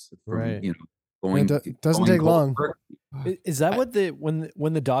shakes from going. It doesn't take long. Is that what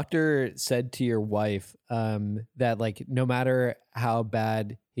when the doctor said to your wife that like no matter how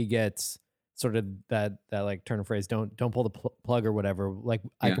bad he gets, sort of that like turn of phrase, don't pull the plug or whatever, like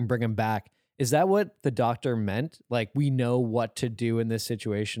I can bring him back. Is that what the doctor meant? Like we know what to do in this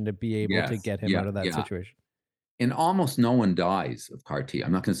situation to be able to get him out of that situation. And almost no one dies of CAR T.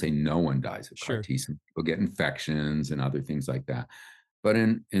 I'm not going to say no one dies of CAR T. Some people get infections and other things like that. But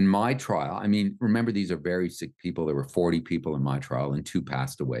in my trial, I mean, remember, these are very sick people. There were 40 people in my trial, and 2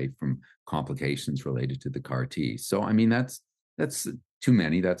 passed away from complications related to the CAR T. So, I mean, that's too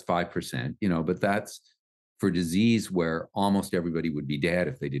many. That's 5%, but that's for disease where almost everybody would be dead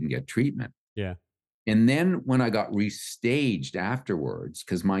if they didn't get treatment. Yeah. And then when I got restaged afterwards,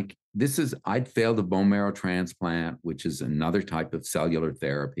 because I'd failed a bone marrow transplant, which is another type of cellular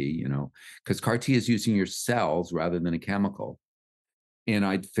therapy, because CAR T is using your cells rather than a chemical. And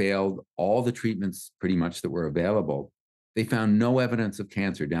I'd failed all the treatments pretty much that were available. They found no evidence of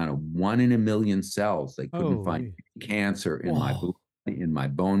cancer, down to 1 in a million cells. They couldn't find cancer in my blood, in my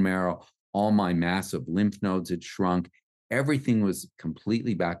bone marrow. All my massive lymph nodes had shrunk. Everything was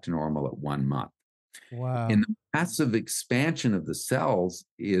completely back to normal at 1 month. Wow. And the massive expansion of the cells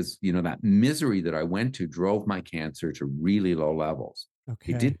is, that misery that I went to drove my cancer to really low levels.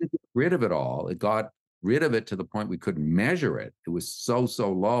 Okay. It didn't get rid of it all. It got rid of it to the point we couldn't measure it. It was so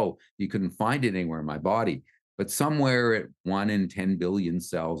low, you couldn't find it anywhere in my body. But somewhere at 1 in 10 billion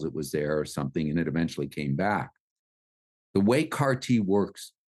cells, it was there or something, and it eventually came back. The way CAR T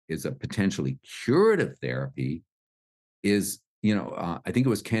works is a potentially curative therapy is, I think it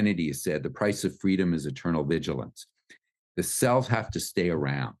was Kennedy who said, the price of freedom is eternal vigilance. The cells have to stay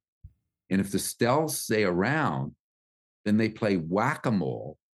around. And if the cells stay around, then they play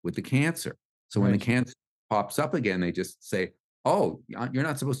whack-a-mole with the cancer. So when the cancer pops up again, they just say, oh, you're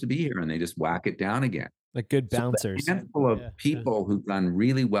not supposed to be here. And they just whack it down again. Like good bouncers. So the handful of people who've done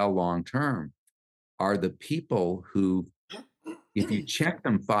really well long-term are the people who, if you check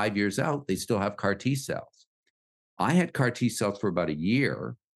them 5 years out, they still have CAR T cells. I had CAR T cells for about a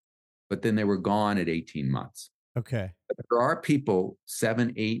year, but then they were gone at 18 months. Okay. But there are people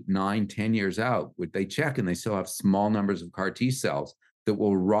 7, 8, 9, 10 years out, where they check and they still have small numbers of CAR T cells that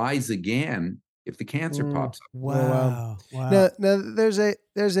will rise again if the cancer pops up. Wow. Now there's a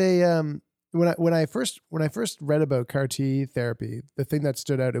when I first read about CAR T therapy, the thing that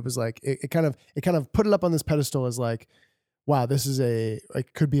stood out, it was like it kind of put it up on this pedestal as like, wow, this is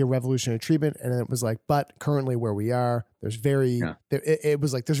could be a revolutionary treatment. And it was like, but currently where we are, there's it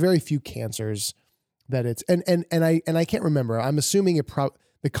was like there's very few cancers that it's and I can't remember. I'm assuming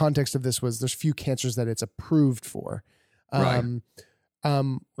the context of this was there's few cancers that it's approved for. Like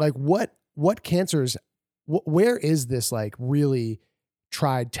what cancers, where is this like really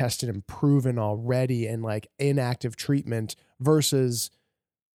tried, tested, and proven already and like inactive treatment versus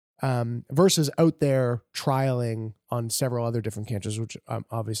out there trialing on several other different cancers, which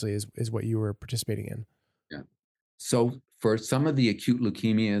obviously is what you were participating in. Yeah. So for some of the acute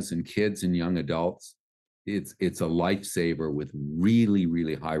leukemias in kids and young adults, it's a lifesaver with really,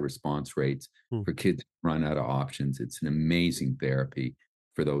 really high response rates for kids who run out of options. It's an amazing therapy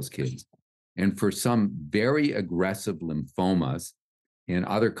for those kids. And for some very aggressive lymphomas and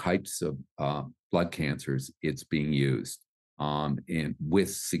other types of blood cancers, it's being used and with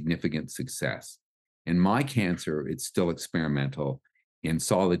significant success. In my cancer, it's still experimental. In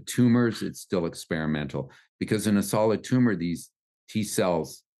solid tumors, it's still experimental because in a solid tumor, these T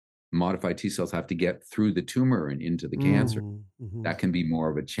cells, modified T cells, have to get through the tumor and into the cancer. That can be more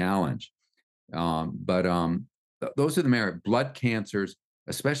of a challenge. But those are the merit. Blood cancers,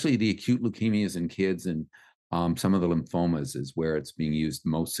 especially the acute leukemias in kids and some of the lymphomas, is where it's being used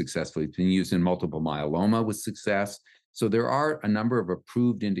most successfully. It's being used in multiple myeloma with success. So there are a number of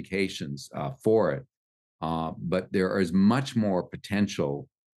approved indications for it, but there is much more potential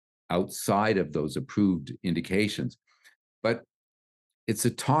outside of those approved indications. But it's a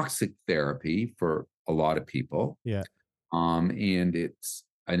toxic therapy for a lot of people. Yeah. And it's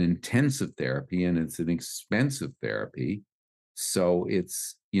an intensive therapy and it's an expensive therapy. So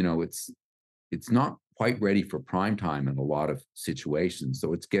it's not quite ready for prime time in a lot of situations.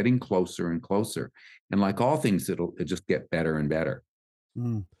 So it's getting closer and closer. And like all things, it'll just get better and better.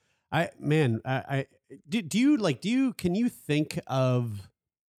 Can you think of,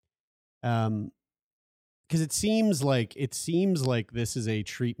 because it seems like this is a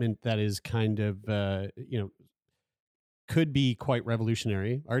treatment that is kind of, could be quite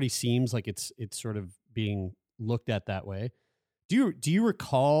revolutionary. Already seems like it's sort of being looked at that way. Do you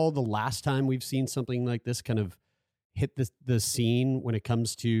recall the last time we've seen something like this kind of hit the scene when it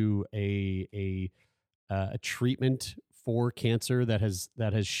comes to a treatment for cancer that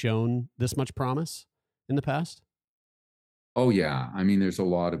has shown this much promise in the past? Oh yeah, I mean, there's a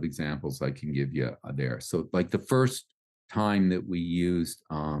lot of examples I can give you there. So, like the first time that we used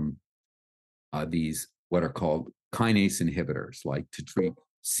these what are called kinase inhibitors, like to treat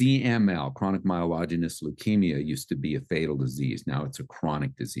CML, chronic myelogenous leukemia, used to be a fatal disease. Now it's a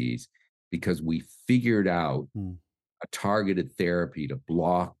chronic disease because we figured out a targeted therapy to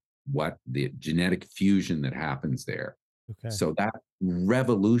block what the genetic fusion that happens there. Okay. So that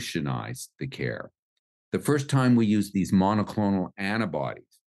revolutionized the care. The first time we used these monoclonal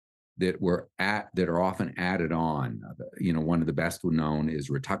antibodies that are often added on, one of the best known is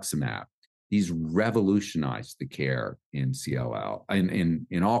rituximab. These revolutionized the care in CLL,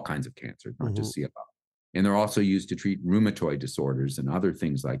 in all kinds of cancers, not just CLL. And they're also used to treat rheumatoid disorders and other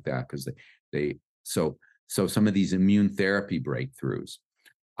things like that because so some of these immune therapy breakthroughs.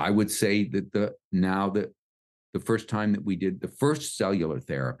 I would say that the first time that we did the first cellular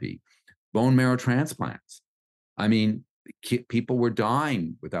therapy, bone marrow transplants. I mean, people were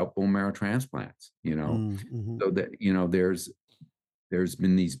dying without bone marrow transplants, so that, there's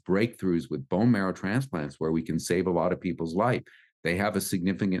been these breakthroughs with bone marrow transplants where we can save a lot of people's life. They have a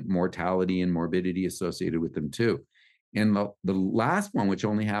significant mortality and morbidity associated with them too. And the last one, which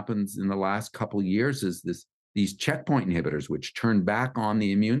only happens in the last couple of years, is these checkpoint inhibitors, which turn back on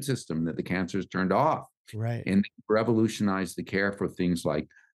the immune system that the cancer's turned off. Right. And revolutionize the care for things like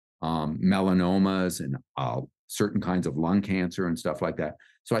melanomas and certain kinds of lung cancer and stuff like that.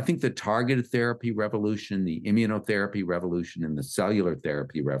 So I think the targeted therapy revolution, the immunotherapy revolution, and the cellular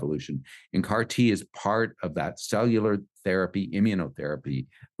therapy revolution, and CAR T is part of that cellular therapy, immunotherapy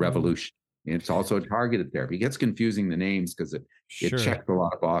revolution. And it's also a targeted therapy. It gets confusing, the names, because it checks a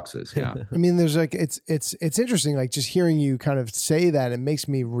lot of boxes. Yeah. I mean, there's like, it's interesting, like just hearing you kind of say that, it makes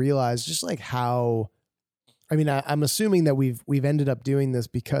me realize just like how, I mean, I'm assuming that we've ended up doing this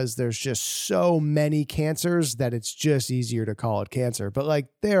because there's just so many cancers that it's just easier to call it cancer. But like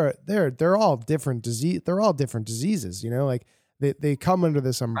they're all different disease. They're all different diseases, like they come under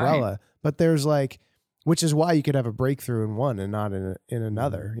this umbrella, right. But there's like, which is why you could have a breakthrough in one and not in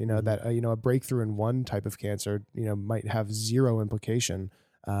another, that, a breakthrough in one type of cancer, might have zero implication,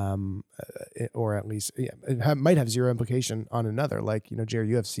 or at least might have zero implication on another. Like, Jared,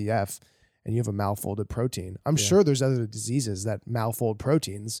 you have CF and you have a malfolded protein. I'm sure there's other diseases that malfold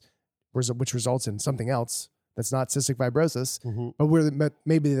proteins, which results in something else that's not cystic fibrosis, but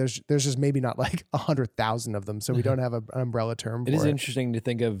maybe there's just maybe not like 100,000 of them. So we don't have an umbrella term for it. It is interesting to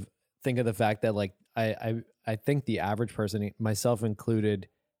think of the fact that like, I think the average person, myself included,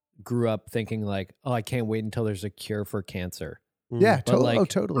 grew up thinking like, oh, I can't wait until there's a cure for cancer. Yeah, totally.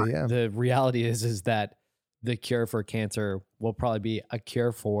 Yeah. The reality is that the cure for cancer will probably be a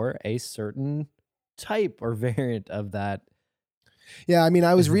cure for a certain type or variant of that. Yeah, I mean,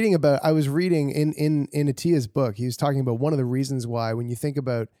 I was reading in Atiya's book, he was talking about one of the reasons why when you think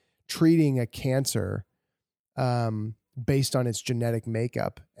about treating a cancer based on its genetic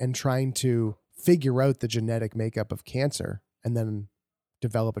makeup and trying to figure out the genetic makeup of cancer and then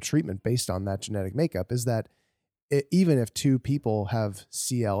develop a treatment based on that genetic makeup, is that even if two people have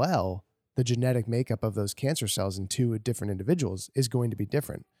CLL, the genetic makeup of those cancer cells in two different individuals is going to be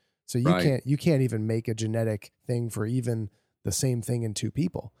different. So you can't even make a genetic thing for even the same thing in two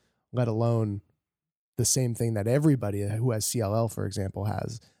people, let alone the same thing that everybody who has CLL, for example,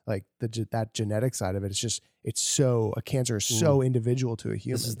 has. Like that genetic side of it, a cancer is so individual to a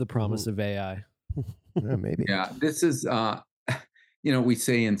human. This is the promise of AI. Yeah, maybe. Yeah, this is, we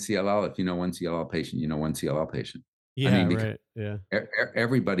say in CLL, if you know one CLL patient, you know one CLL patient. Yeah, right. Yeah.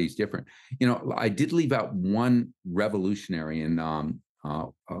 Everybody's different. I did leave out one revolutionary, and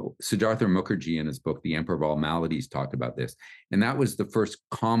Siddhartha Mukherjee in his book, The Emperor of All Maladies, talked about this. And that was the first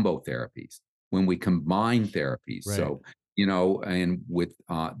combo therapies, when we combine therapies. Right. So, and with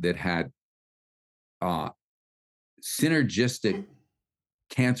that had synergistic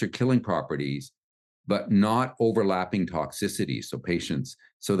cancer killing properties, but not overlapping toxicity.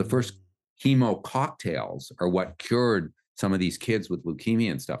 So the first chemo cocktails are what cured some of these kids with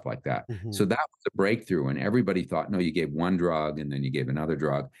leukemia and stuff like that. So that was a breakthrough, and everybody thought, no, you gave one drug and then you gave another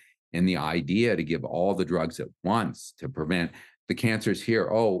drug. And the idea to give all the drugs at once to prevent the cancers here.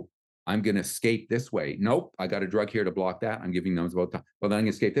 Oh, I'm going to escape this way. Nope, I got a drug here to block that. I'm giving those both. Well, then I'm going to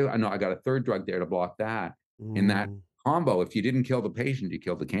escape this. I know I got a third drug there to block that. In that combo, if you didn't kill the patient, you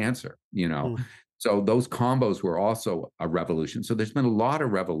killed the cancer, So those combos were also a revolution. So there's been a lot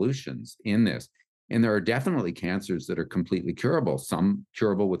of revolutions in this. And there are definitely cancers that are completely curable, some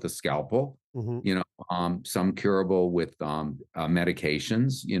curable with a scalpel, some curable with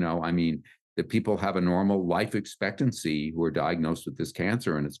medications. I mean, that people have a normal life expectancy who are diagnosed with this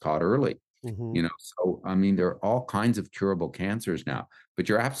cancer, and it's caught early. So I mean, there are all kinds of curable cancers now. But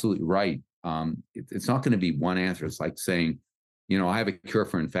you're absolutely right. It's not going to be one answer. It's like saying, I have a cure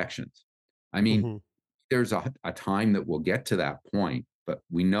for infections. I mean, there's a time that we'll get to that point, but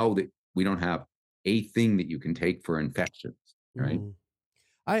we know that we don't have a thing that you can take for infections, right?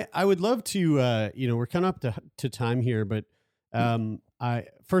 I would love to, we're coming up to time here, but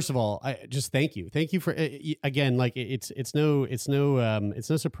first of all, I just thank you for, again, like it's no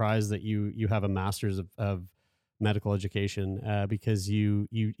surprise that you have a master's of medical education, because you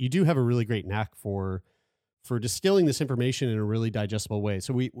do have a really great knack for distilling this information in a really digestible way.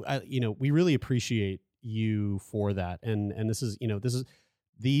 So we really appreciate you for that. And this is an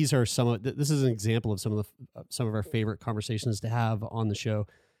example of some of our favorite conversations to have on the show.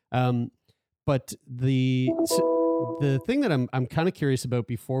 But the thing that I'm kind of curious about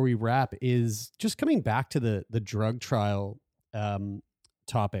before we wrap is just coming back to the drug trial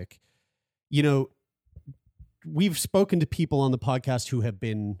topic. we've spoken to people on the podcast who have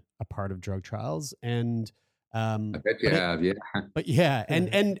been a part of drug trials, and I bet you have, yeah. But yeah,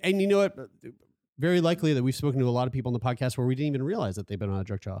 and you know what? Very likely that we've spoken to a lot of people on the podcast where we didn't even realize that they've been on a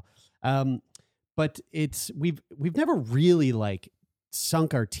drug trial. But we've never really like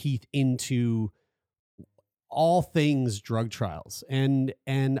sunk our teeth into all things drug trials, and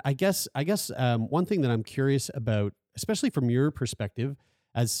I guess one thing that I'm curious about, especially from your perspective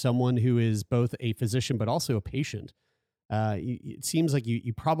as someone who is both a physician but also a patient. It seems like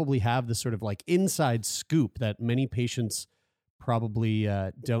you probably have this sort of like inside scoop that many patients probably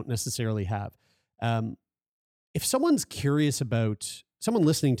don't necessarily have. If someone's curious about, someone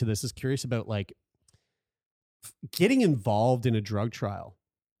listening to this is curious about like getting involved in a drug trial,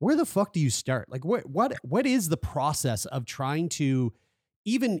 where the fuck do you start? Like what is the process of trying to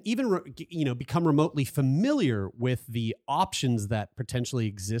even become remotely familiar with the options that potentially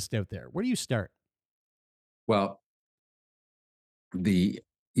exist out there? Where do you start? Well, the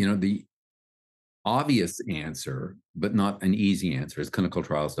obvious answer, but not an easy answer, is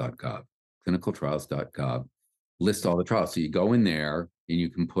clinicaltrials.gov. Clinicaltrials.gov lists all the trials. So you go in there and you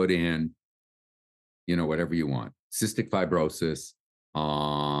can put in, whatever you want: cystic fibrosis,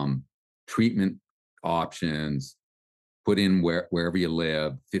 treatment options, put in wherever you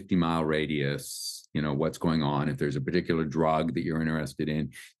live, 50-mile radius, what's going on. If there's a particular drug that you're interested in,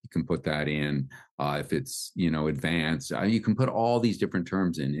 you can put that in. If it's, advanced, you can put all these different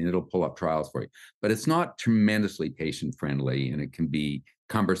terms in and it'll pull up trials for you. But it's not tremendously patient-friendly, and it can be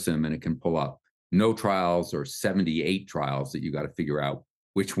cumbersome, and it can pull up no trials or 78 trials that you got to figure out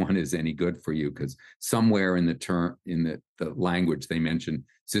which one is any good for you, because somewhere in the language they mentioned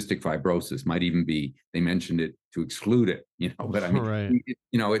cystic fibrosis. Might even be they mentioned it to exclude it, but I mean, right.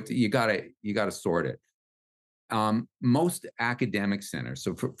 You gotta sort it. Most academic centers,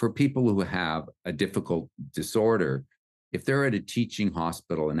 so for people who have a difficult disorder, if they're at a teaching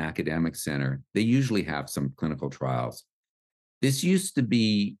hospital, an academic center, they usually have some clinical trials. This used to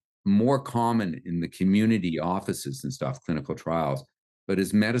be more common in the community offices and stuff, clinical trials. But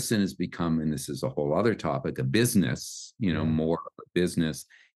as medicine has become, and this is a whole other topic, a business, more a business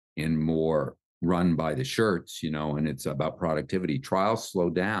and more run by the shirts, and it's about productivity. Trials slow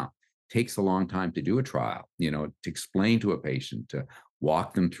down. Takes a long time to do a trial, to explain to a patient, to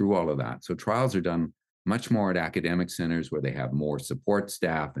walk them through all of that. So trials are done much more at academic centers where they have more support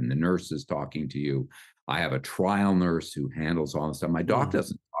staff and the nurses talking to you. I have a trial nurse who handles all this stuff. My doc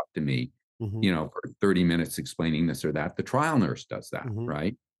doesn't talk to me, for 30 minutes explaining this or that. The trial nurse does that,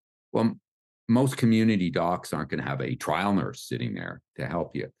 right? Well, most community docs aren't going to have a trial nurse sitting there to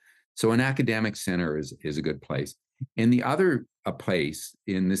help you. So an academic center is a good place. And the other place,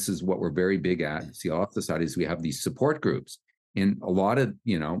 and this is what we're very big at at Cialis Society, is we have these support groups. And a lot of,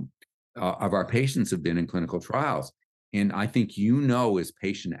 of our patients have been in clinical trials. And I think, as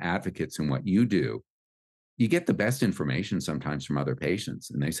patient advocates in what you do, you get the best information sometimes from other patients.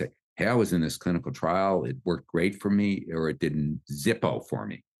 And they say, hey, I was in this clinical trial. It worked great for me, or it didn't zippo for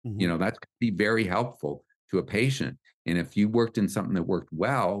me. That could be very helpful to a patient. And if you worked in something that worked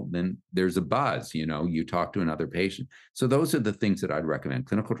well, then there's a buzz, you talk to another patient. So those are the things that I'd recommend.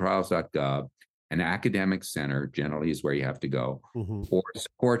 Clinicaltrials.gov, an academic center generally is where you have to go, or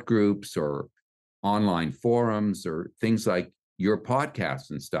support groups or online forums or things like your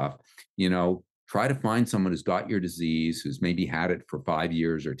podcasts and stuff. Try to find someone who's got your disease, who's maybe had it for 5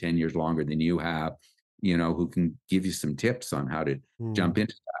 years or 10 years longer than you have, who can give you some tips on how to jump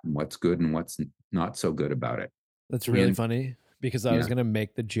into that and what's good and what's not so good about it. That's really funny, because I was going to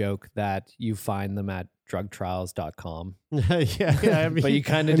make the joke that you find them at drugtrials.com. I mean, but you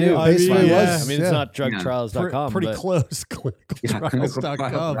kind of do. I mean, it's not drugtrials.com. Pretty close,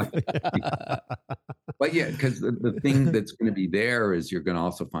 clinicaltrials.com. But yeah, because the thing that's going to be there is you're going to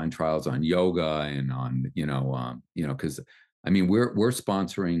also find trials on yoga and on, because I mean, we're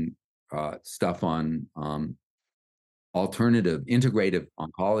sponsoring stuff on alternative integrative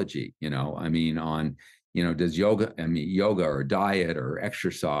oncology, on does yoga or diet or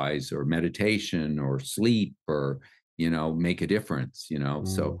exercise or meditation or sleep or, make a difference,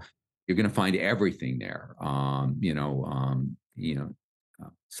 so you're going to find everything there.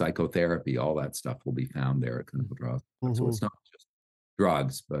 Psychotherapy, all that stuff will be found there at clinical trials. So it's not just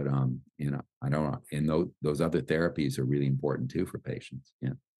drugs, but, I don't know. And those other therapies are really important too for patients.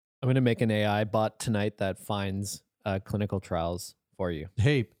 Yeah. I'm going to make an AI bot tonight that finds clinical trials for you.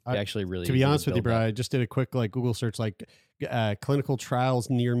 Hey, actually really, to be honest with you, bro, I just did a quick Google search, clinical trials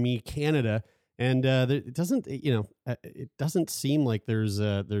near me, Canada. And it doesn't, it doesn't seem like there's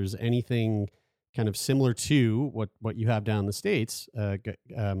anything kind of similar to what you have down in the States,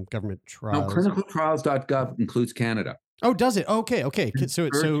 government trials. No, clinicaltrials.gov includes Canada. Oh, does it? Okay. So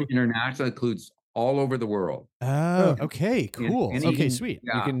international includes all over the world. Oh, okay, cool. Okay, sweet.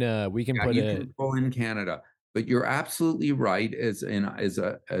 Yeah. We can put it pull in Canada. But you're absolutely right. As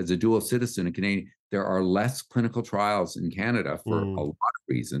a dual citizen, a Canadian, there are less clinical trials in Canada for a lot of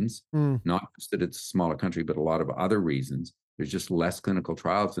reasons. Not just that it's a smaller country, but a lot of other reasons. There's just less clinical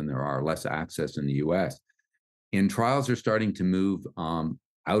trials than there are, less access in the U.S. And trials are starting to move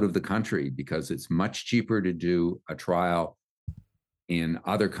out of the country because it's much cheaper to do a trial in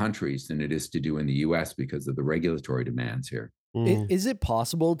other countries than it is to do in the U.S. because of the regulatory demands here. Is it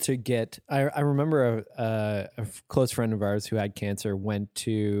possible to get? I remember a close friend of ours who had cancer went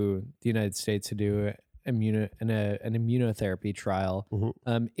to the United States to do an immunotherapy trial.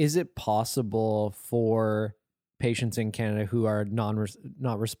 Is it possible for patients in Canada who are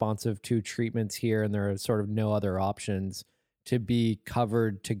not responsive to treatments here, and there are sort of no other options, to be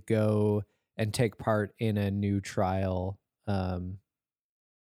covered to go and take part in a new trial?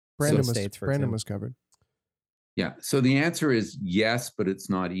 Brandon was covered. Yeah. So the answer is yes, but it's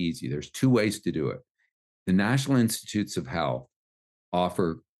not easy. There's two ways to do it. The National Institutes of Health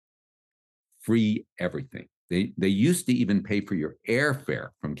offer free everything. They used to even pay for your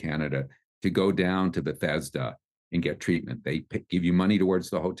airfare from Canada to go down to Bethesda and get treatment. They give you money towards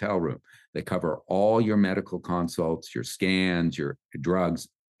the hotel room. They cover all your medical consults, your scans, your drugs,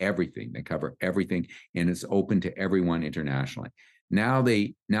 everything. They cover everything, and it's open to everyone internationally. Now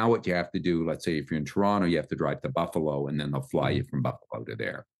what you have to do, let's say if you're in Toronto, you have to drive to Buffalo, and then they'll fly you from Buffalo to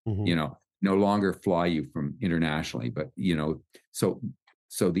there. No longer fly you from internationally, but so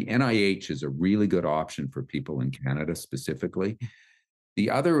the NIH is a really good option for people in Canada specifically. The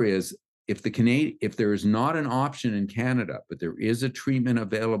other is if there is not an option in Canada, but there is a treatment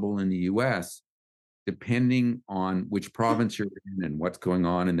available in the US, depending on which province you're in and what's going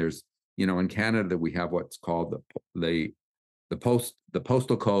on. And there's, in Canada, we have what's called the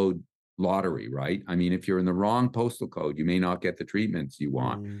postal code lottery, right? I mean, if you're in the wrong postal code, you may not get the treatments you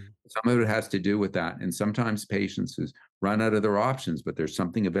want. Some of it has to do with that. And sometimes patients who run out of their options, but there's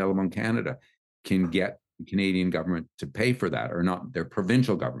something available in Canada, can get the Canadian government to pay for that, or not their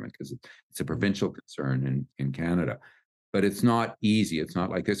provincial government, because it's a provincial concern in Canada. But it's not easy. It's not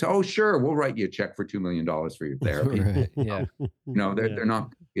like this, oh, sure, we'll write you a check for $2 million for your therapy. Right. Yeah. They're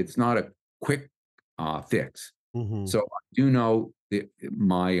not, it's not a quick fix. So I do know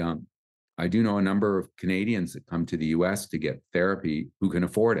I do know a number of Canadians that come to the US to get therapy who can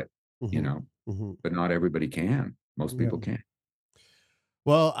afford it, but not everybody can. Most people can't.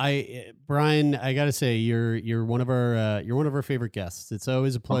 Well, Brian, I got to say, you're one of our favorite guests. It's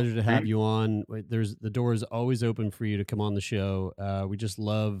always a pleasure to have you on. The door is always open for you to come on the show. We just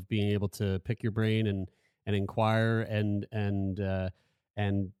love being able to pick your brain and inquire and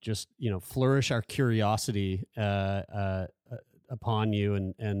just flourish our curiosity upon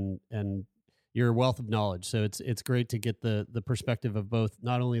you, and your wealth of knowledge. So it's great to get the perspective of both,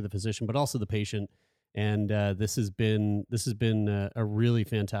 not only the physician but also the patient. And this has been a really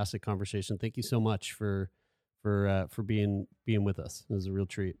fantastic conversation. Thank you so much for being with us. It was a real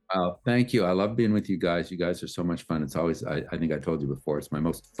treat. Oh, thank you. I love being with you guys. You guys are so much fun. It's always, I think I told you before, it's my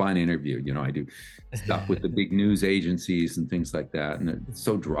most fun interview. I do stuff with the big news agencies and things like that, and it's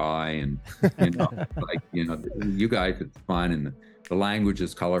so dry, and you guys, it's fun, and the language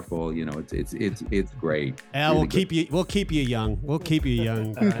is colorful. It's great. Yeah, really we'll keep you young. We'll keep you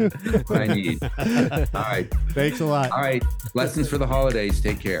young. That's what I need. All right. Thanks a lot. All right. Lessons for the holidays.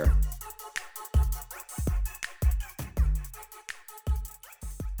 Take care.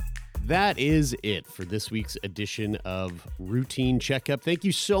 That is it for this week's edition of Routine Checkup. Thank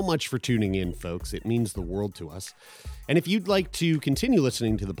you so much for tuning in, folks. It means the world to us. And if you'd like to continue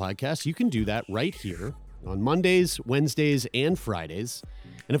listening to the podcast, you can do that right here on Mondays, Wednesdays, and Fridays.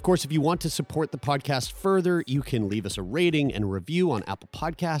 And of course, if you want to support the podcast further, you can leave us a rating and a review on Apple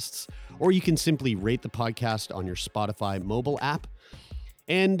Podcasts, or you can simply rate the podcast on your Spotify mobile app.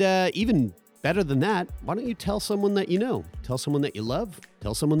 And even better than that, why don't you tell someone that you know? Tell someone that you love.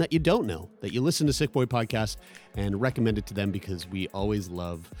 Tell someone that you don't know that you listen to Sick Boy Podcast, and recommend it to them, because we always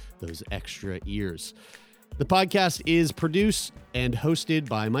love those extra ears. The podcast is produced and hosted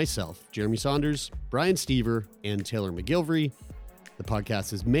by myself, Jeremy Saunders, Brian Stever, and Taylor McGilvery. The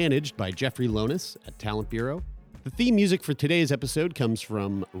podcast is managed by Jeffrey Lonis at Talent Bureau. The theme music for today's episode comes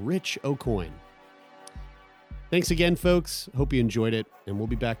from Rich O'Coin. Thanks again, folks. Hope you enjoyed it, and we'll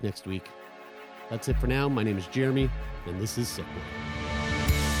be back next week. That's it for now. My name is Jeremy, and this is Sick Boy.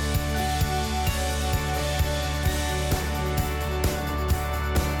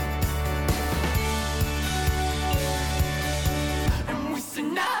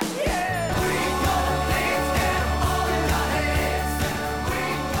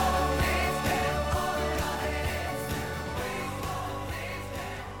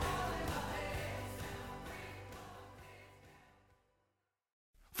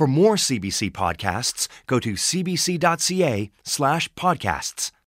 For more CBC podcasts, go to cbc.ca/podcasts.